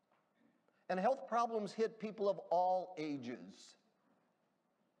 And health problems hit people of all ages.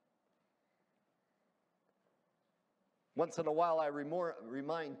 Once in a while, I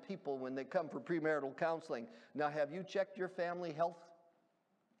remind people when they come for premarital counseling, now have you checked your family health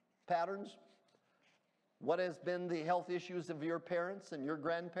patterns? What has been the health issues of your parents and your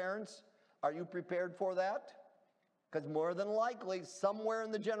grandparents? Are you prepared for that? Because more than likely, somewhere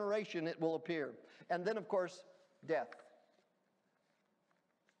in the generation, it will appear. And then, of course, death.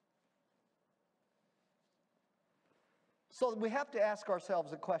 So we have to ask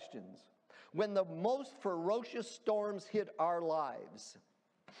ourselves the questions. When the most ferocious storms hit our lives,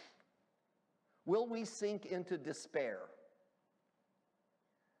 will we sink into despair?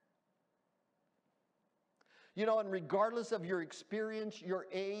 You know, and regardless of your experience, your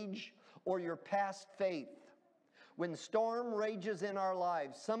age, or your past faith, when storm rages in our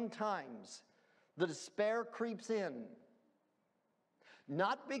lives, sometimes the despair creeps in.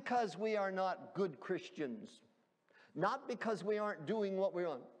 Not because we are not good Christians, not because we aren't doing what we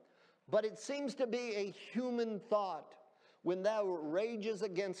want, but it seems to be a human thought. When that rages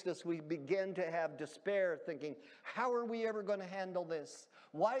against us, we begin to have despair, thinking, how are we ever going to handle this?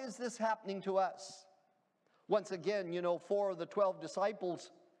 Why is this happening to us? Once again, you know, 4 of the 12 disciples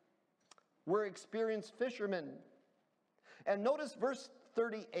were experienced fishermen. And notice verse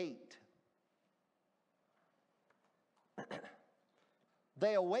 38.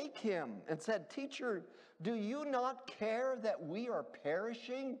 They awake him and said, "Teacher, do you not care that we are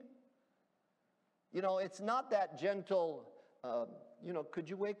perishing?" You know, it's not that gentle, could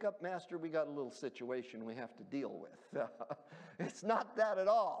you wake up, Master? We got a little situation we have to deal with. It's not that at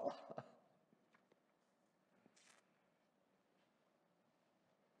all.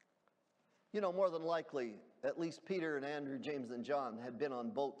 You know, more than likely, at least Peter and Andrew, James and John had been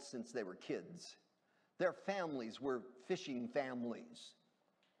on boats since they were kids. Their families were fishing families.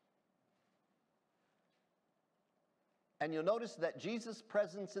 And you'll notice that Jesus'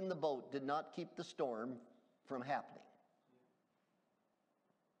 presence in the boat did not keep the storm from happening.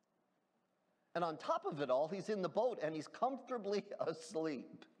 And on top of it all, he's in the boat and he's comfortably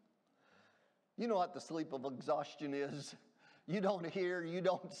asleep. You know what the sleep of exhaustion is. You don't hear, you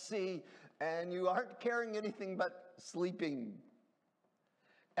don't see, and you aren't carrying anything but sleeping.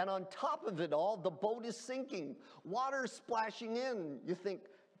 And on top of it all, the boat is sinking. Water splashing in. You think,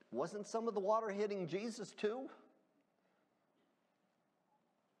 wasn't some of the water hitting Jesus too?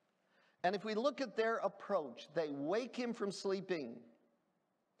 And if we look at their approach, they wake him from sleeping.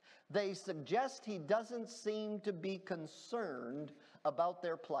 They suggest he doesn't seem to be concerned about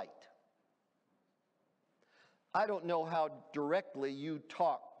their plight. I don't know how directly you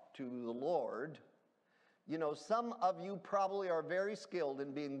talk to the Lord. You know, some of you probably are very skilled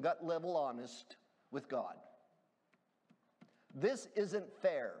in being gut level honest with God. This isn't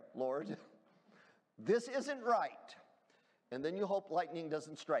fair, Lord. This isn't right. And then you hope lightning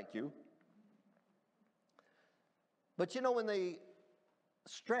doesn't strike you. But you know, when the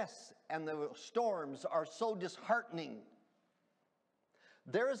stress and the storms are so disheartening,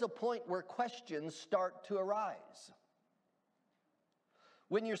 there is a point where questions start to arise.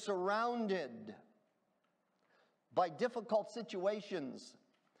 When you're surrounded by difficult situations,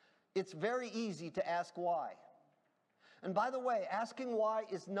 it's very easy to ask why. And by the way, asking why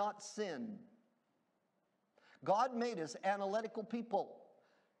is not sin. God made us analytical people.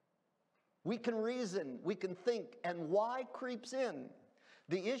 We can reason, we can think, and why creeps in.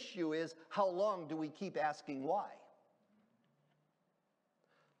 The issue is, how long do we keep asking why?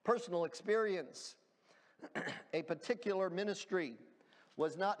 Personal experience. A particular ministry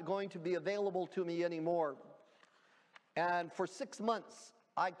was not going to be available to me anymore. And for 6 months,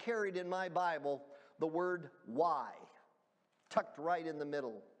 I carried in my Bible the word why, tucked right in the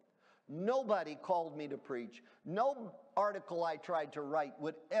middle. Nobody called me to preach. No article I tried to write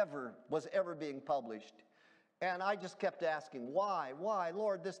was ever being published. And I just kept asking, why,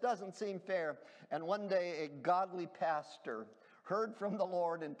 Lord, this doesn't seem fair. And one day a godly pastor heard from the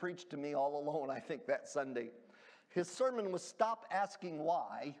Lord and preached to me all alone, I think that Sunday. His sermon was stop asking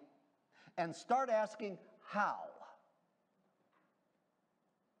why and start asking how.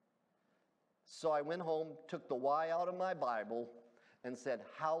 So I went home, took the why out of my Bible, and said,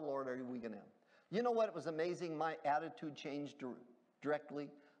 how, Lord, are we going to? You know what? It was amazing. My attitude changed directly.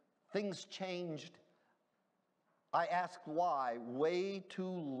 Things changed. I asked why way too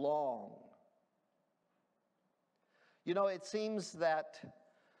long. You know, it seems that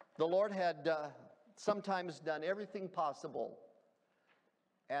the Lord had sometimes done everything possible,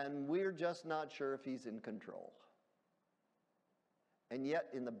 and we're just not sure if he's in control. And yet,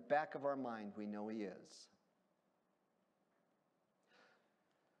 in the back of our mind, we know he is.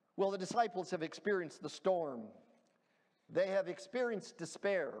 Well, the disciples have experienced the storm. They have experienced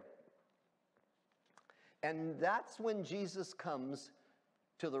despair. And that's when Jesus comes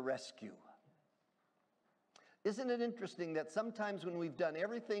to the rescue. Isn't it interesting that sometimes when we've done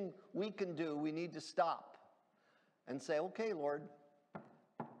everything we can do, we need to stop and say, okay, Lord,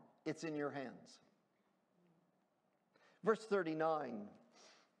 it's in your hands. Verse 39,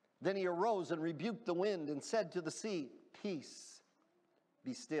 then he arose and rebuked the wind and said to the sea, peace,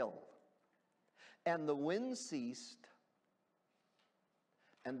 be still. And the wind ceased,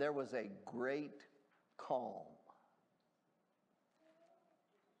 and there was a great calm.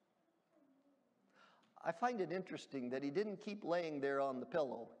 I find it interesting that he didn't keep laying there on the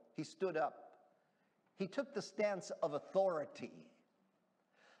pillow. He stood up. He took the stance of authority,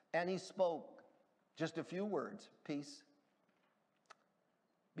 and he spoke just a few words: peace,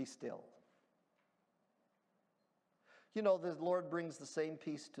 be still. You know, the Lord brings the same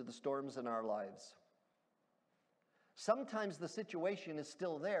peace to the storms in our lives. Sometimes the situation is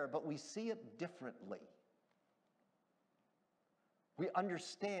still there, but we see it differently. We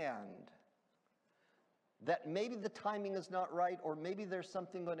understand that maybe the timing is not right, or maybe there's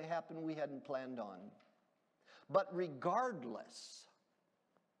something going to happen we hadn't planned on. But regardless,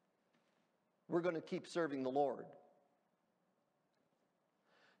 we're going to keep serving the Lord.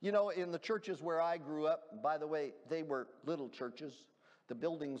 You know, in the churches where I grew up, by the way, they were little churches. The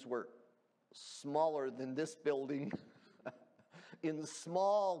buildings were smaller than this building. In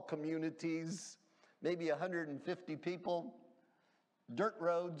small communities, maybe 150 people, dirt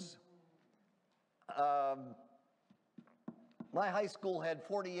roads. My high school had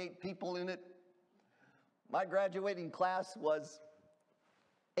 48 people in it. My graduating class was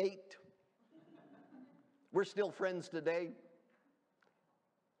 8. We're still friends today.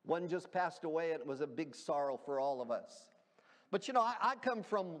 One just passed away, and it was a big sorrow for all of us. But you know, I come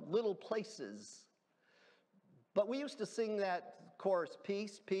from little places. But we used to sing that chorus,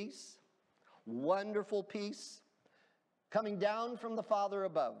 peace, peace, wonderful peace, coming down from the Father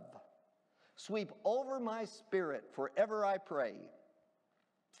above. Sweep over my spirit forever, I pray,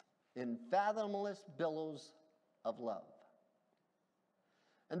 in fathomless billows of love.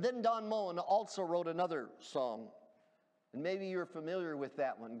 And then Don Moen also wrote another song, and maybe you're familiar with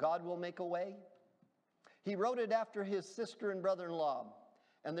that one, God Will Make a Way. He wrote it after his sister and brother-in-law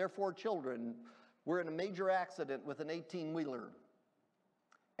and their 4 children were in a major accident with an 18-wheeler.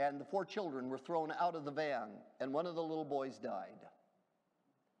 And the 4 children were thrown out of the van, and one of the little boys died.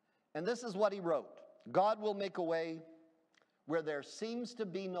 And this is what he wrote: God will make a way where there seems to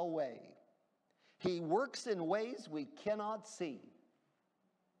be no way. He works in ways we cannot see.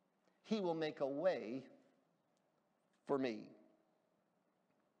 He will make a way for me.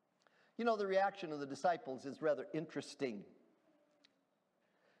 You know, the reaction of the disciples is rather interesting.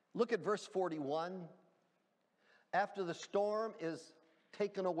 Look at verse 41. After the storm is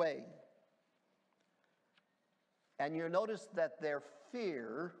taken away, and you notice that their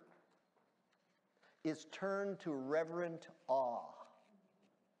fear is turned to reverent awe.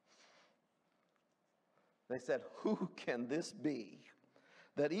 They said, who can this be,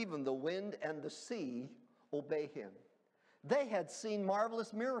 that even the wind and the sea obey him? They had seen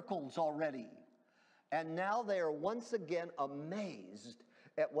marvelous miracles already, and now they are once again amazed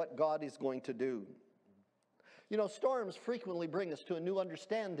at what God is going to do. You know, storms frequently bring us to a new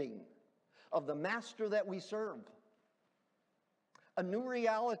understanding of the master that we serve, a new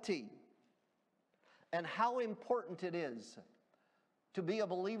reality, and how important it is to be a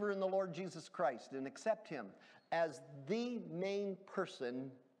believer in the Lord Jesus Christ and accept him as the main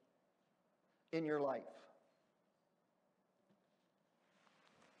person in your life.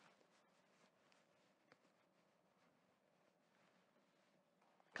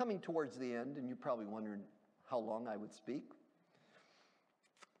 Coming towards the end, and you probably wondered how long I would speak.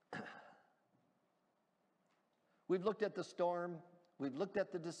 We've looked at the storm, we've looked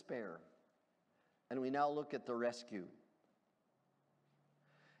at the despair, and we now look at the rescue.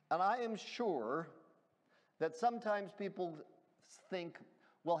 And I am sure that sometimes people think,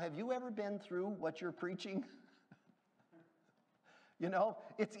 well, have you ever been through what you're preaching? You know,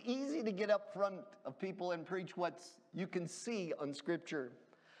 it's easy to get up front of people and preach what you can see on Scripture.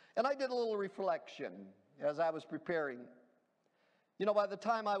 And I did a little reflection as I was preparing. You know, by the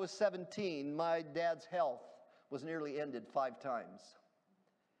time I was 17, my dad's health was nearly ended 5 times.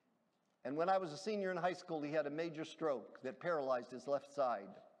 And when I was a senior in high school, he had a major stroke that paralyzed his left side.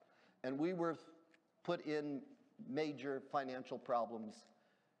 And we were put in major financial problems,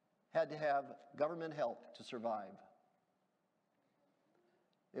 had to have government help to survive.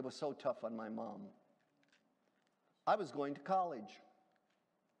 It was so tough on my mom. I was going to college.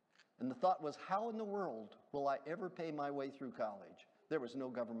 And the thought was, how in the world will I ever pay my way through college? There was no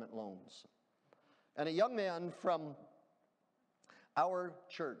government loans. And a young man from our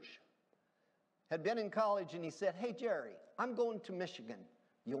church had been in college, and he said, hey, Jerry, I'm going to Michigan.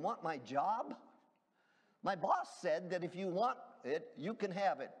 You want my job? My boss said that if you want it, you can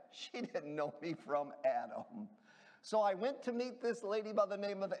have it. She didn't know me from Adam. So I went to meet this lady by the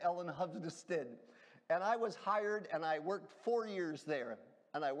name of Ellen Hovdested. And I was hired, and I worked 4 years there.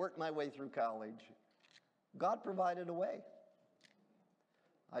 And I worked my way through college. God provided a way.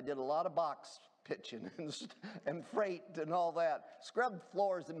 I did a lot of box pitching and freight and all that. Scrubbed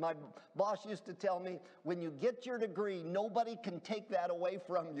floors, and my boss used to tell me, when you get your degree, nobody can take that away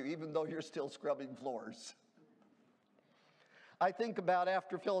from you, even though you're still scrubbing floors. I think about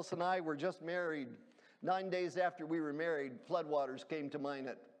after Phyllis and I were just married, 9 days after we were married, floodwaters came to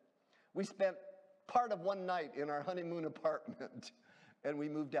Minot. We spent part of one night in our honeymoon apartment, and we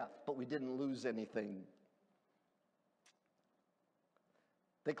moved out, but we didn't lose anything.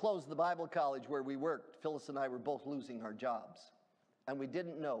 They closed the Bible college where we worked. Phyllis and I were both losing our jobs, and we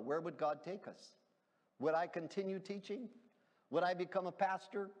didn't know, where would God take us? Would I continue teaching? Would I become a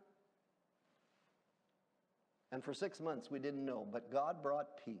pastor? And for 6 months we didn't know, but God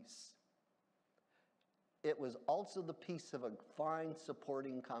brought peace. It was also the peace of a fine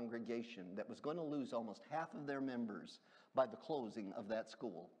supporting congregation that was going to lose almost half of their members by the closing of that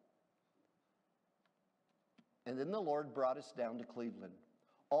school. And then the Lord brought us down to Cleveland.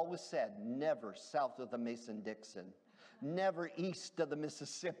 Always said, never south of the Mason-Dixon, never east of the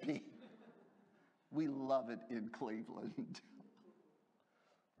Mississippi. We love it in Cleveland.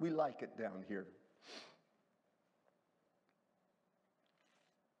 We like it down here.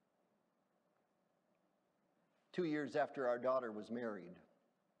 Two years after our daughter was married,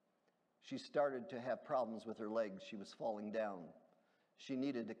 she started to have problems with her legs. She was falling down. She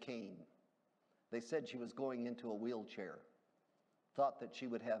needed a cane. They said she was going into a wheelchair. Thought that she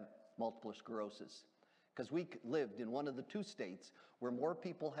would have multiple sclerosis, because we lived in one of the 2 states where more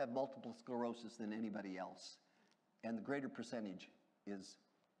people have multiple sclerosis than anybody else, and the greater percentage is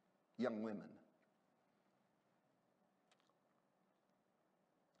young women.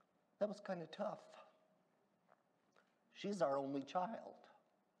 That was kind of tough. She's our only child.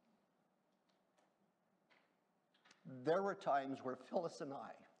 There were times where Phyllis and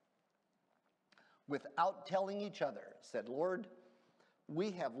I, without telling each other, said, Lord,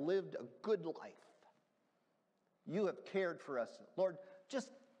 we have lived a good life. You have cared for us. Lord, just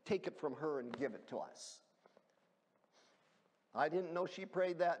take it from her and give it to us. I didn't know she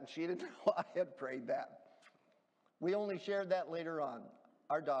prayed that, and she didn't know I had prayed that. We only shared that later on.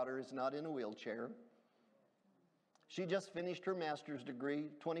 Our daughter is not in a wheelchair. She just finished her master's degree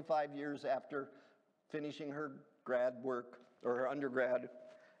 25 years after finishing her grad work, or her undergrad,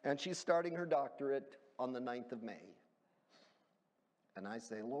 and she's starting her doctorate on the 9th of May. And I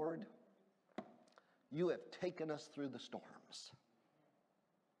say, Lord, you have taken us through the storms.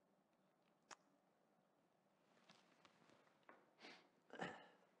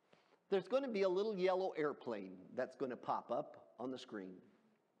 There's going to be a little yellow airplane that's going to pop up on the screen.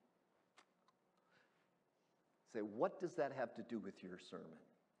 Say, what does that have to do with your sermon?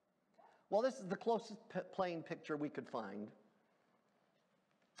 Well, this is the closest plane picture we could find.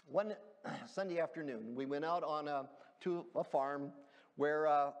 One Sunday afternoon, we went out to a farm where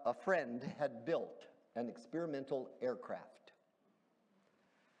a friend had built an experimental aircraft.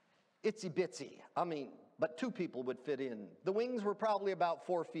 Itsy bitsy, but 2 people would fit in. The wings were probably about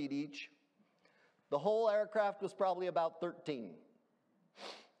 4 feet each. The whole aircraft was probably about 13.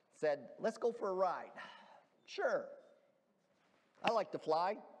 Said, let's go for a ride. Sure. I like to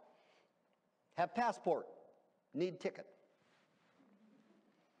fly. Have passport. Need ticket.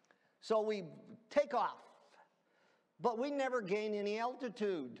 So we take off. But we never gain any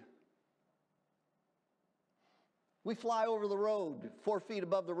altitude. We fly over the road, 4 feet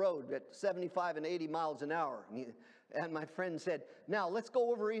above the road at 75 and 80 miles an hour. And my friend said, now let's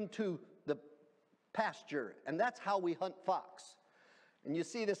go over into the pasture. And that's how we hunt fox. And you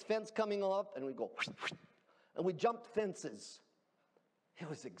see this fence coming up, and we go, and we jumped fences. It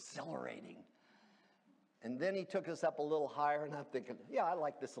was exhilarating. And then he took us up a little higher, and I'm thinking, yeah, I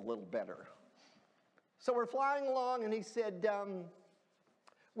like this a little better. So we're flying along, and he said,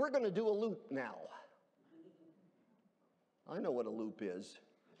 we're going to do a loop now. I know what a loop is.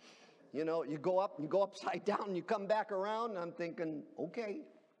 You know, you go up, you go upside down, and you come back around, and I'm thinking, okay.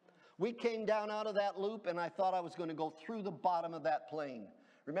 We came down out of that loop, and I thought I was going to go through the bottom of that plane.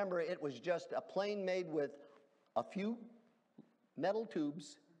 Remember, it was just a plane made with a few metal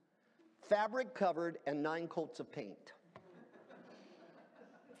tubes, fabric covered, and 9 coats of paint.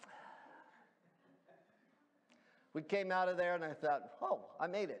 We came out of there, and I thought, oh, I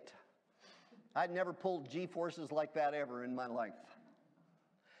made it. I'd never pulled G-forces like that ever in my life.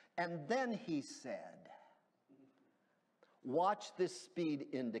 And then he said, watch this speed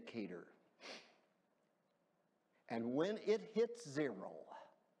indicator. And when it hits 0,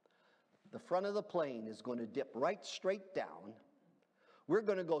 the front of the plane is going to dip right straight down. We're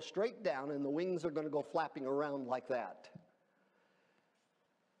going to go straight down, and the wings are going to go flapping around like that.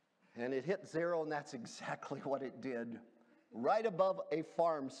 And it hit 0, and that's exactly what it did. Right above a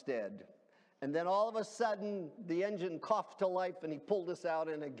farmstead. And then all of a sudden, the engine coughed to life and he pulled us out,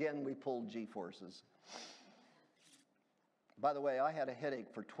 and again we pulled G-forces. By the way, I had a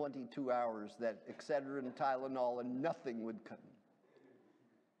headache for 22 hours, that Excedrin, Tylenol, and nothing would come.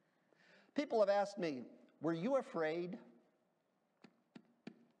 People have asked me, were you afraid?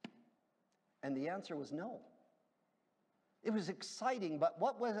 And the answer was no. It was exciting, but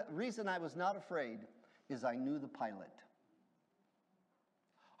what was the reason I was not afraid is I knew the pilot.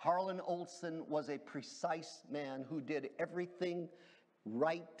 Harlan Olsen was a precise man who did everything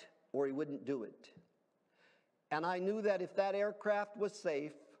right or he wouldn't do it. And I knew that if that aircraft was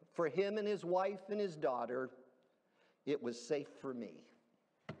safe for him and his wife and his daughter, it was safe for me.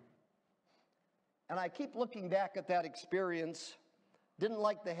 And I keep looking back at that experience. Didn't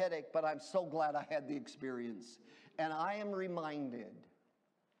like the headache, but I'm so glad I had the experience. And I am reminded,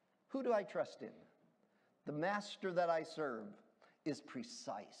 who do I trust in? The master that I serve is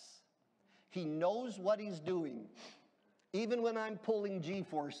precise. He knows what he's doing, even when I'm pulling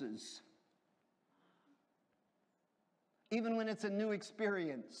G-forces. Even when it's a new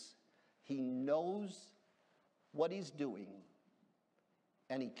experience, he knows what he's doing,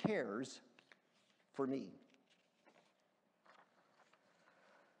 and he cares for me.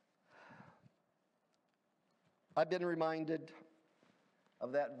 I've been reminded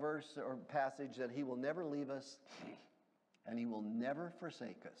of that verse or passage that he will never leave us and he will never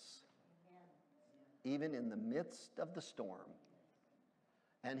forsake us, even in the midst of the storm.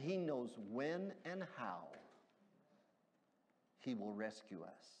 And he knows when and how he will rescue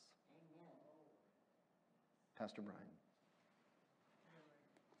us. Pastor Brian.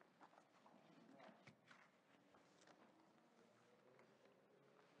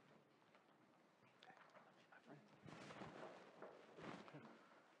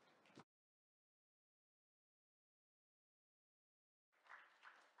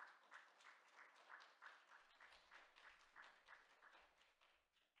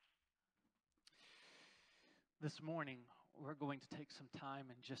 This morning, we're going to take some time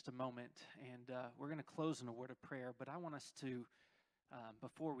in just a moment, and we're going to close in a word of prayer. But I want us to,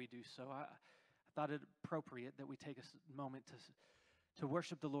 before we do so, I thought it appropriate that we take a moment to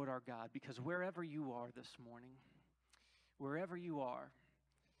worship the Lord our God, because wherever you are this morning, wherever you are,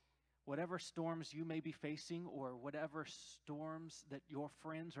 whatever storms you may be facing or whatever storms that your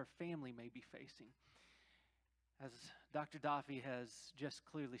friends or family may be facing, as Dr. Duffy has just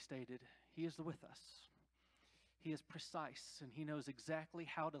clearly stated, he is with us. He is precise, and he knows exactly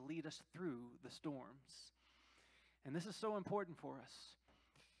how to lead us through the storms. And this is so important for us.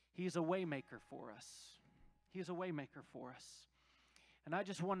 He is a way maker for us. He is a way maker for us. And I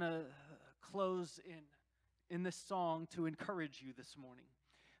just want to close in this song to encourage you this morning,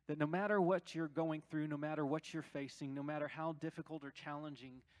 that no matter what you're going through, no matter what you're facing, no matter how difficult or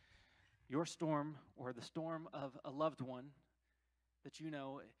challenging your storm or the storm of a loved one that you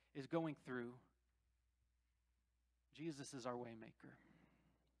know is going through, Jesus is our way maker.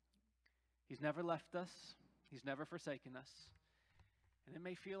 He's never left us. He's never forsaken us. And it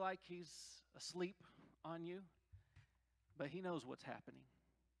may feel like he's asleep on you, but he knows what's happening.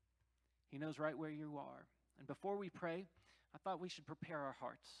 He knows right where you are. And before we pray, I thought we should prepare our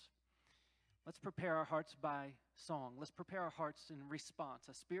hearts. Let's prepare our hearts by song. Let's prepare our hearts in response,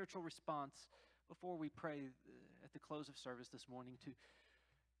 a spiritual response, before we pray at the close of service this morning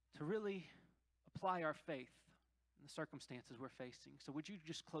to really apply our faith in the circumstances we're facing. So would you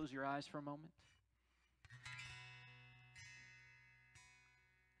just close your eyes for a moment?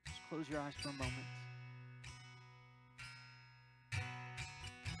 Just close your eyes for a moment.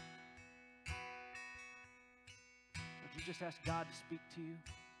 Would you just ask God to speak to you?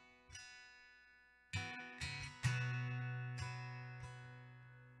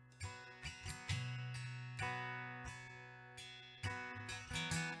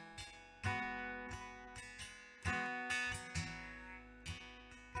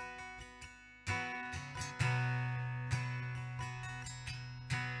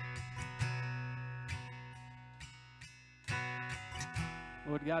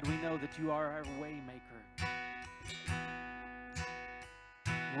 Lord God, we know that you are our way maker.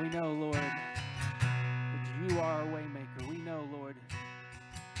 We know, Lord, that you are our way maker. We know, Lord,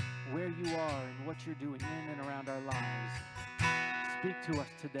 where you are and what you're doing in and around our lives. Speak to us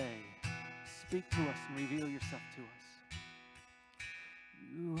today. Speak to us and reveal yourself to us.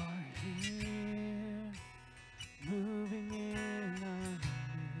 You are here, moving in our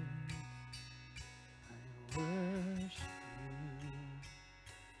midst. I worship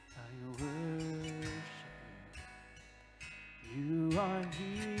you are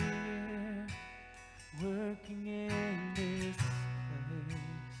here, working in this place.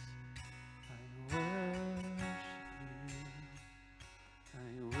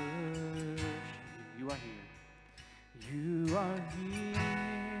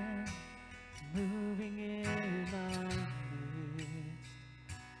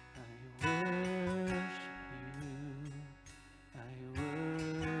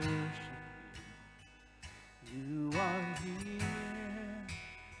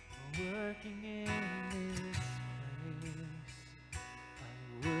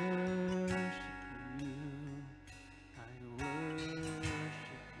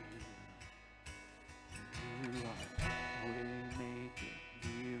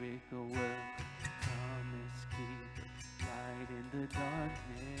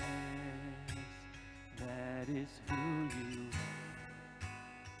 darkness. That is who you are.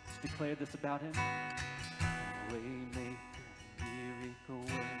 Let's declare this about him. Waymaker, miracle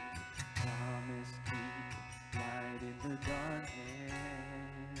worker, promise keeper, light in the darkness.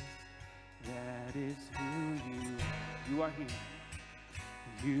 That is who you are. You are here.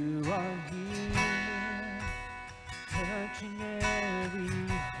 You are here, touching every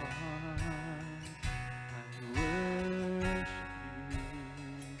heart. I worship you.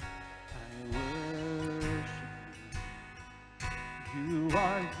 I worship you. You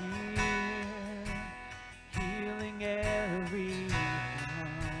are here, healing every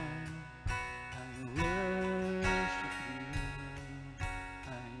heart. I worship you.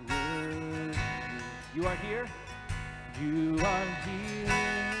 I worship you. You are here. You are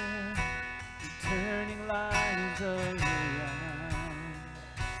here, turning lives around.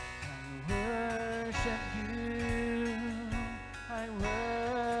 I worship you. I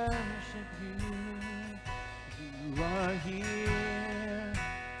worship you. You are here,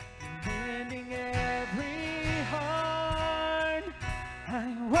 mending every heart. I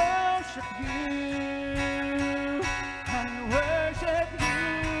worship you. I worship you.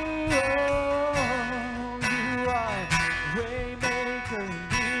 Waymaker,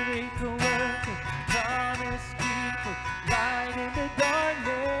 miracle worker, promise keeper, light in the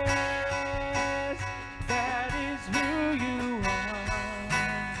darkness. That is who you are.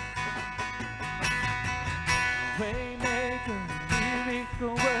 Waymaker,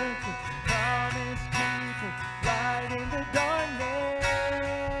 miracle worker, promise keeper, light in the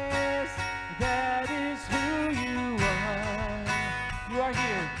darkness. That is who you are. You are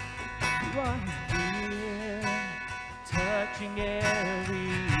here. You are here, touching every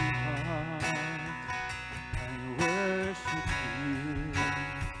heart. I worship you.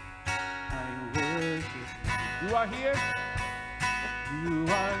 I worship you. You are here. You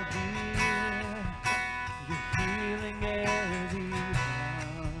are here. You're healing every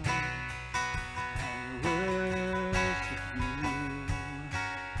heart. I worship you.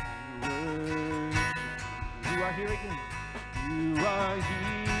 I worship you. You are here again. You are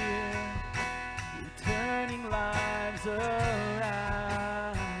here, turning lives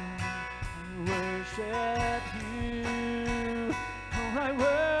around. I worship you. Oh, I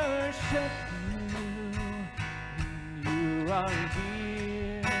worship you. You are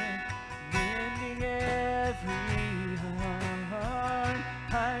here, mending every heart.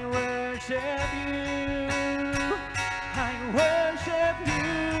 I worship you. I worship you.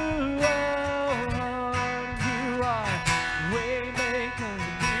 Oh, you are waymaker,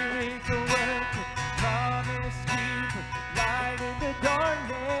 miracle worker, promise keeper, light in the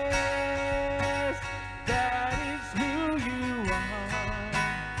darkness. That is who you are.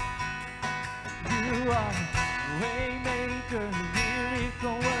 You are waymaker,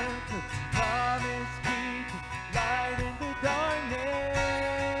 miracle worker, promise keeper, light in the darkness.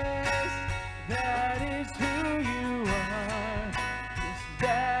 That is who you are. Yes,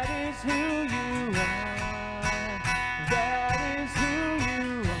 that is who you are. That is who you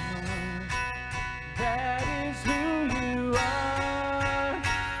are. That is who you are.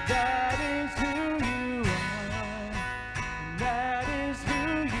 That is who you are. That is who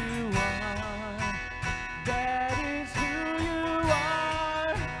you are. That is who you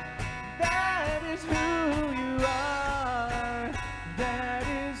are. That is who you are. That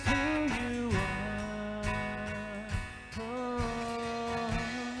is who you are. Oh,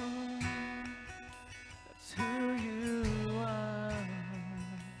 that's who you are.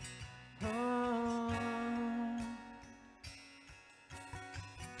 Oh.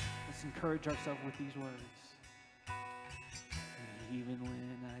 Let's encourage ourselves with these words. Even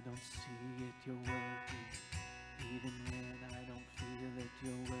when I don't see it, you're working. Even when I don't feel it,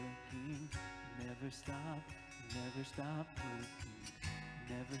 you're working. Never stop working.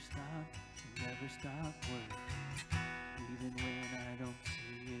 Never stop working. Even when I don't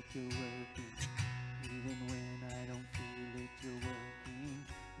see it, you're working. Even when I don't feel it, you're working.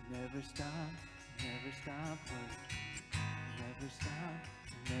 Never stop working. Never stop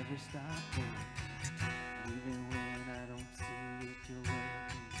working. Even when I don't see it, you're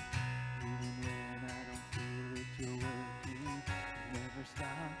working. Even when I don't feel it, you're working. Never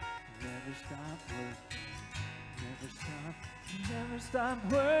stop working. Never stop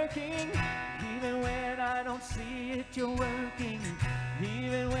working. Even when I don't see it, you're working.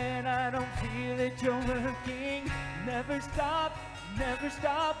 Even when I don't feel it, you're working. Never stop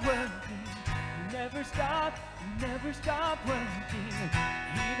working. Never stop working.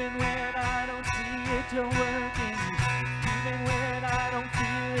 Even when I don't see it, you're working. Even when I don't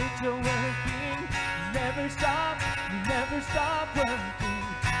feel it, you're working. Never stop working.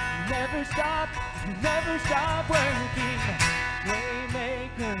 never stop, you never stop working.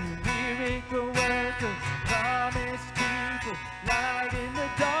 Waymaker, miracle worker, promise keeper, light in the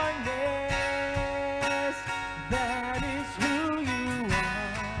darkness. That is who you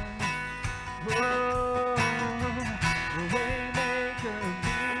are. Oh, waymaker,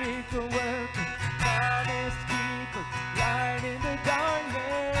 miracle worker, promise keeper, light in the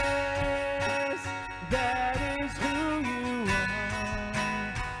darkness. That is who you are.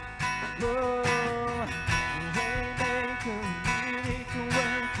 Oh, waymaker, miracle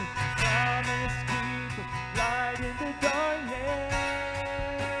worker, promise keeper, light in the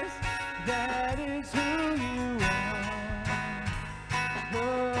darkness. That is who you are.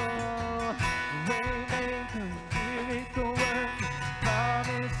 Oh, waymaker, miracle worker,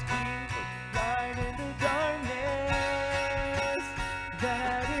 promise keeper, light in the darkness.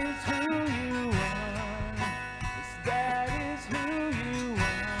 That is who you are. Yes, that is who you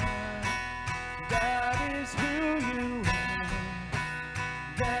are. That is who you are.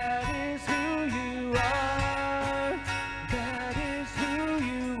 That is who you are. That is who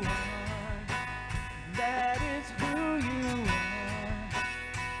you are. That is who you are.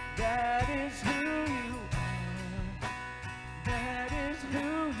 That is who you are. That is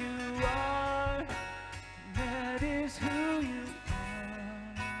who you are. That is who you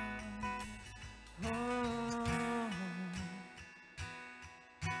are. Oh,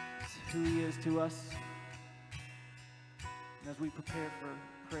 it's who He is to us. And as we prepare for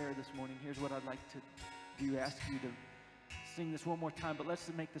prayer this morning, here's what I'd like to do. Ask you to sing this one more time, but let's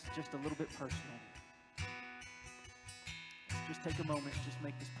make this just a little bit personal. Let's just take a moment, just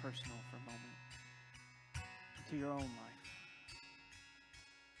make this personal for a moment to your own life.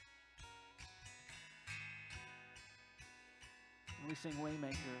 When we sing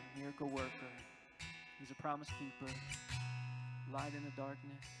Waymaker, Miracle Worker, He's a promise keeper, light in the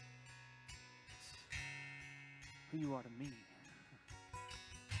darkness. It's who you are to me.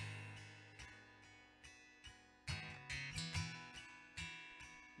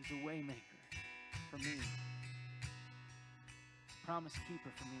 He's a waymaker for me. Promise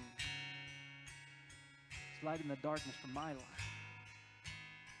keeper for me. He's light in the darkness for my life.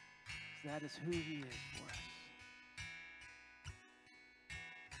 That is who He is for us.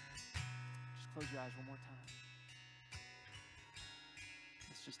 Just close your eyes one more time.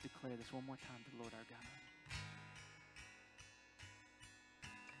 Let's just declare this one more time to the Lord our God.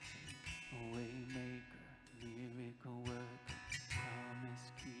 Waymaker, miracle worker,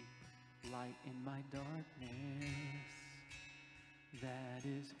 promise keeper, light in my darkness. That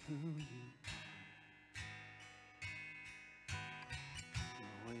is who you are.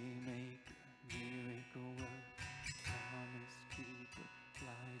 Waymaker, miracle worker, promise keeper,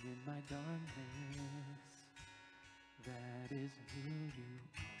 light in my darkness. That is who you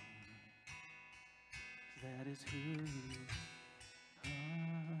are. That is who you are.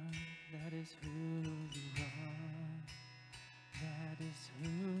 That is who you are. That is who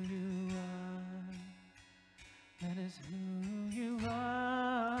you are. That is who you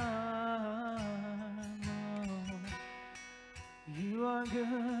are. Oh, you are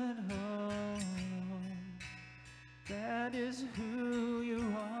good. Oh, that is who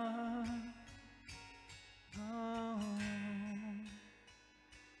you are. Oh,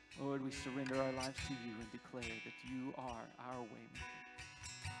 Lord, we surrender our lives to you and declare that you are our waymaker.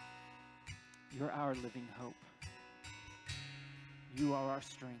 You're our living hope. You are our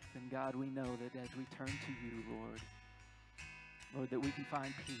strength. And God, we know that as we turn to you, Lord, that we can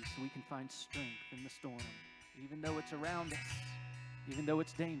find peace, we can find strength in the storm. Even though it's around us, even though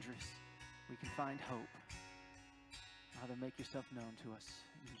it's dangerous, we can find hope. Father, make yourself known to us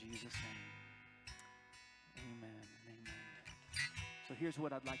in Jesus' name. Amen and amen. So here's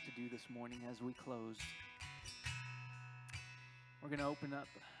what I'd like to do this morning as we close. We're going to open up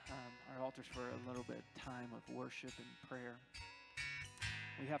our altars for a little bit of time of worship and prayer.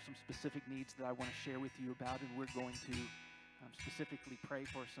 We have some specific needs that I want to share with you about, and we're going to specifically pray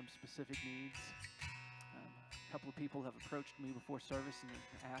for some specific needs. A couple of people have approached me before service and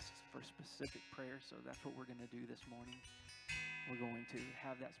asked for specific prayer, so that's what we're going to do this morning. We're going to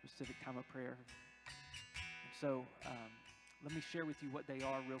have that specific time of prayer. And so let me share with you what they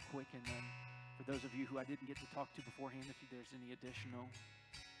are real quick, and then for those of you who I didn't get to talk to beforehand, if there's any additional,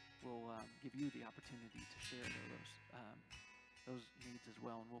 we'll give you the opportunity to share those needs as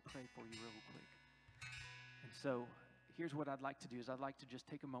well, and we'll pray for you real quick. And so here's what I'd like to do is I'd like to just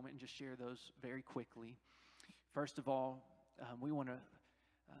take a moment and just share those very quickly. First of all, we want to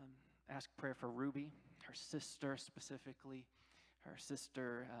ask prayer for Ruby, her sister specifically. Her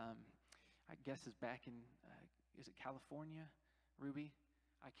sister, I guess, is back in, is it California, Ruby?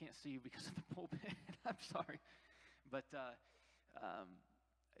 I can't see you because of the pulpit. I'm sorry. But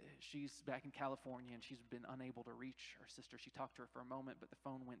she's back in California, and she's been unable to reach her sister. She talked to her for a moment, but the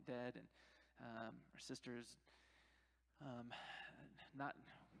phone went dead, and her sister's not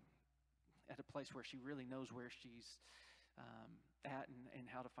at a place where she really knows where she's at and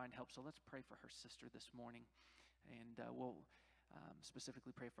how to find help. So let's pray for her sister this morning, and we'll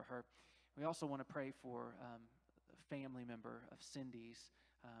specifically pray for her. We also want to pray for a family member of Cindy's.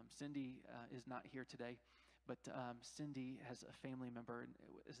 Cindy is not here today, but Cindy has a family member.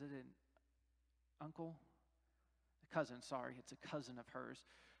 Is it an uncle? A cousin, sorry. It's a cousin of hers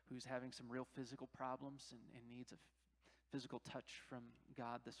who's having some real physical problems and needs a physical touch from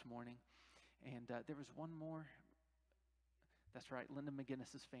God this morning. And there was one more. That's right, Linda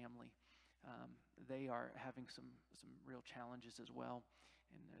McGinnis's family. They are having some real challenges as well.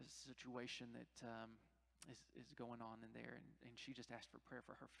 And there's a situation that is going on in there. And she just asked for prayer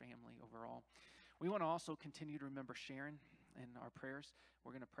for her family overall. We want to also continue to remember Sharon in our prayers.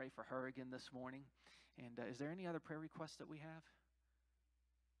 We're going to pray for her again this morning. And is there any other prayer requests that we have?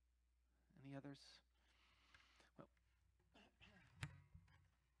 Any others? Well,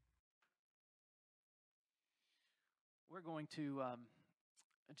 we're going to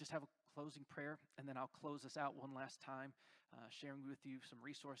just have a closing prayer, and then I'll close us out one last time, sharing with you some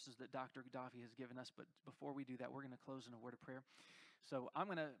resources that Dr. Gaddafi has given us. But before we do that, we're going to close in a word of prayer. So I'm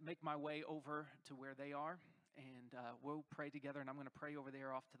going to make my way over to where they are, and we'll pray together. And I'm going to pray over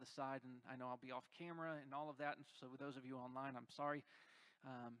there off to the side, and I know I'll be off camera and all of that. And so with those of you online, I'm sorry.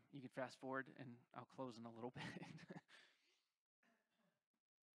 You can fast forward, and I'll close in a little bit.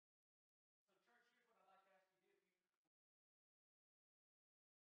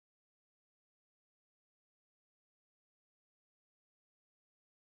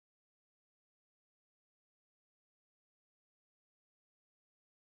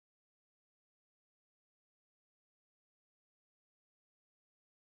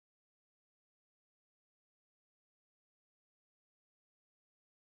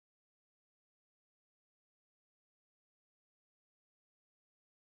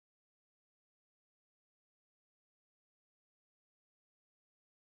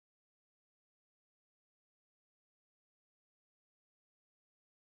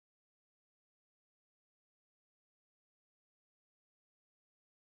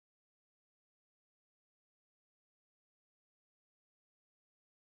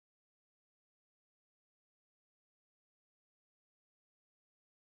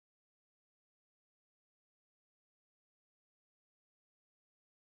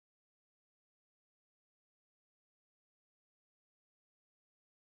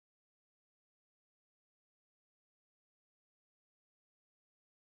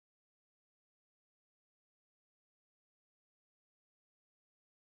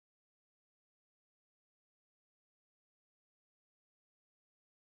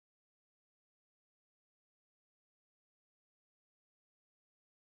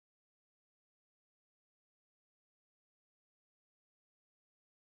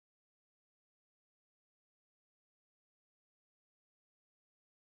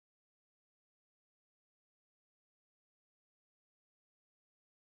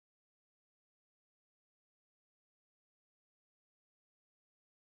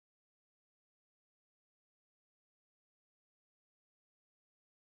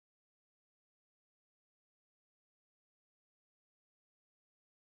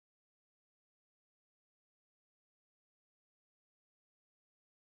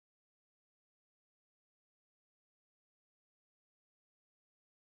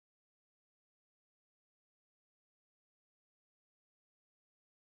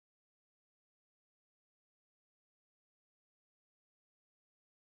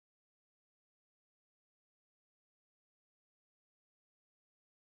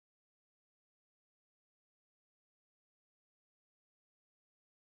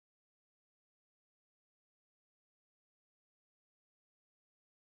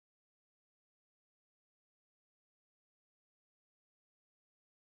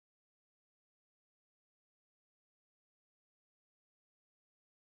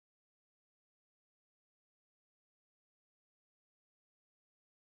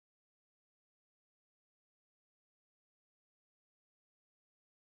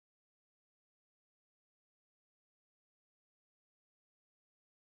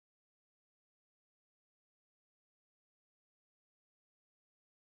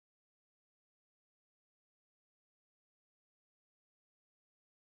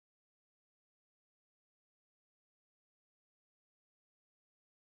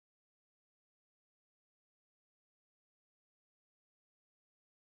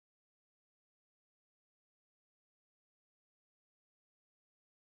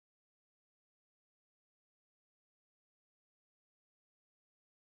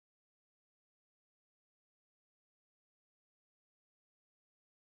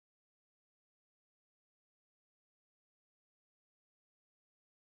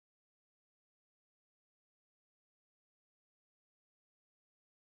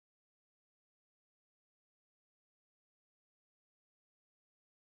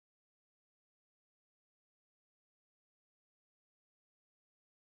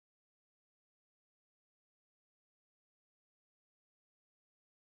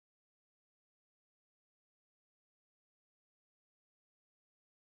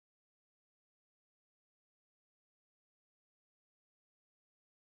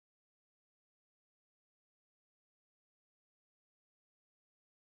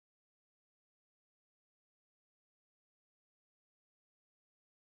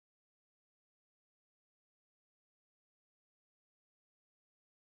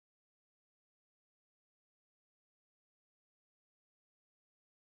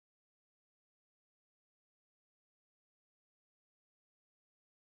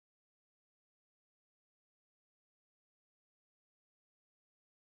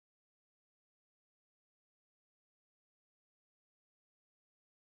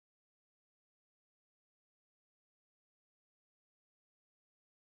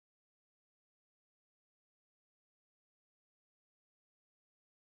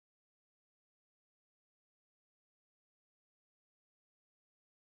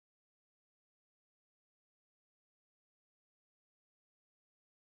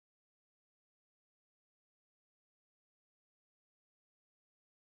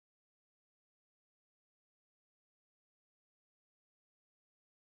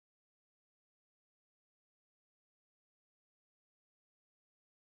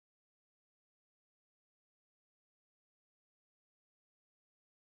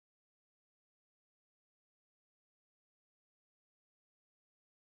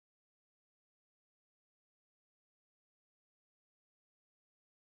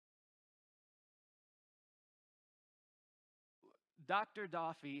 Dr.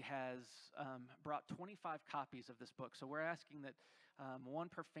 Doffy has brought 25 copies of this book. So we're asking that one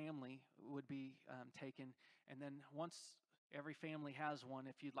per family would be taken. And then once every family has one,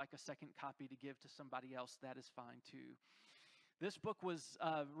 if you'd like a second copy to give to somebody else, that is fine too. This book was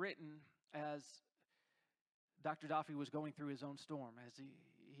written as Dr. Doffy was going through his own storm, as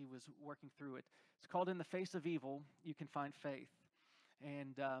he was working through it. It's called In the Face of Evil, You Can Find Faith.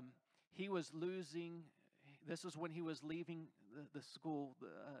 And he was losing, this was when he was leaving the school,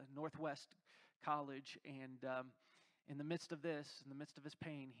 Northwest College, and in the midst of this, in the midst of his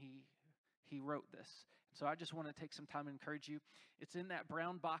pain, he wrote this. So I just want to take some time to encourage you. It's in that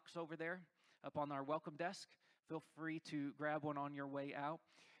brown box over there up on our welcome desk. Feel free to grab one on your way out.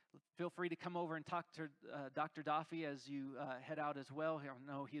 Feel free to come over and talk to Dr. Doffy as you head out as well. I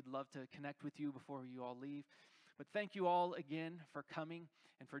know he'd love to connect with you before you all leave. But thank you all again for coming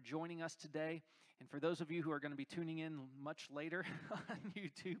and for joining us today. And for those of you who are going to be tuning in much later on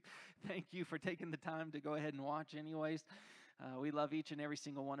YouTube, thank you for taking the time to go ahead and watch anyways. We love each and every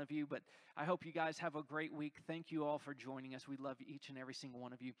single one of you, but I hope you guys have a great week. Thank you all for joining us. We love each and every single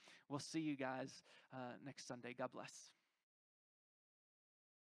one of you. We'll see you guys next Sunday. God bless.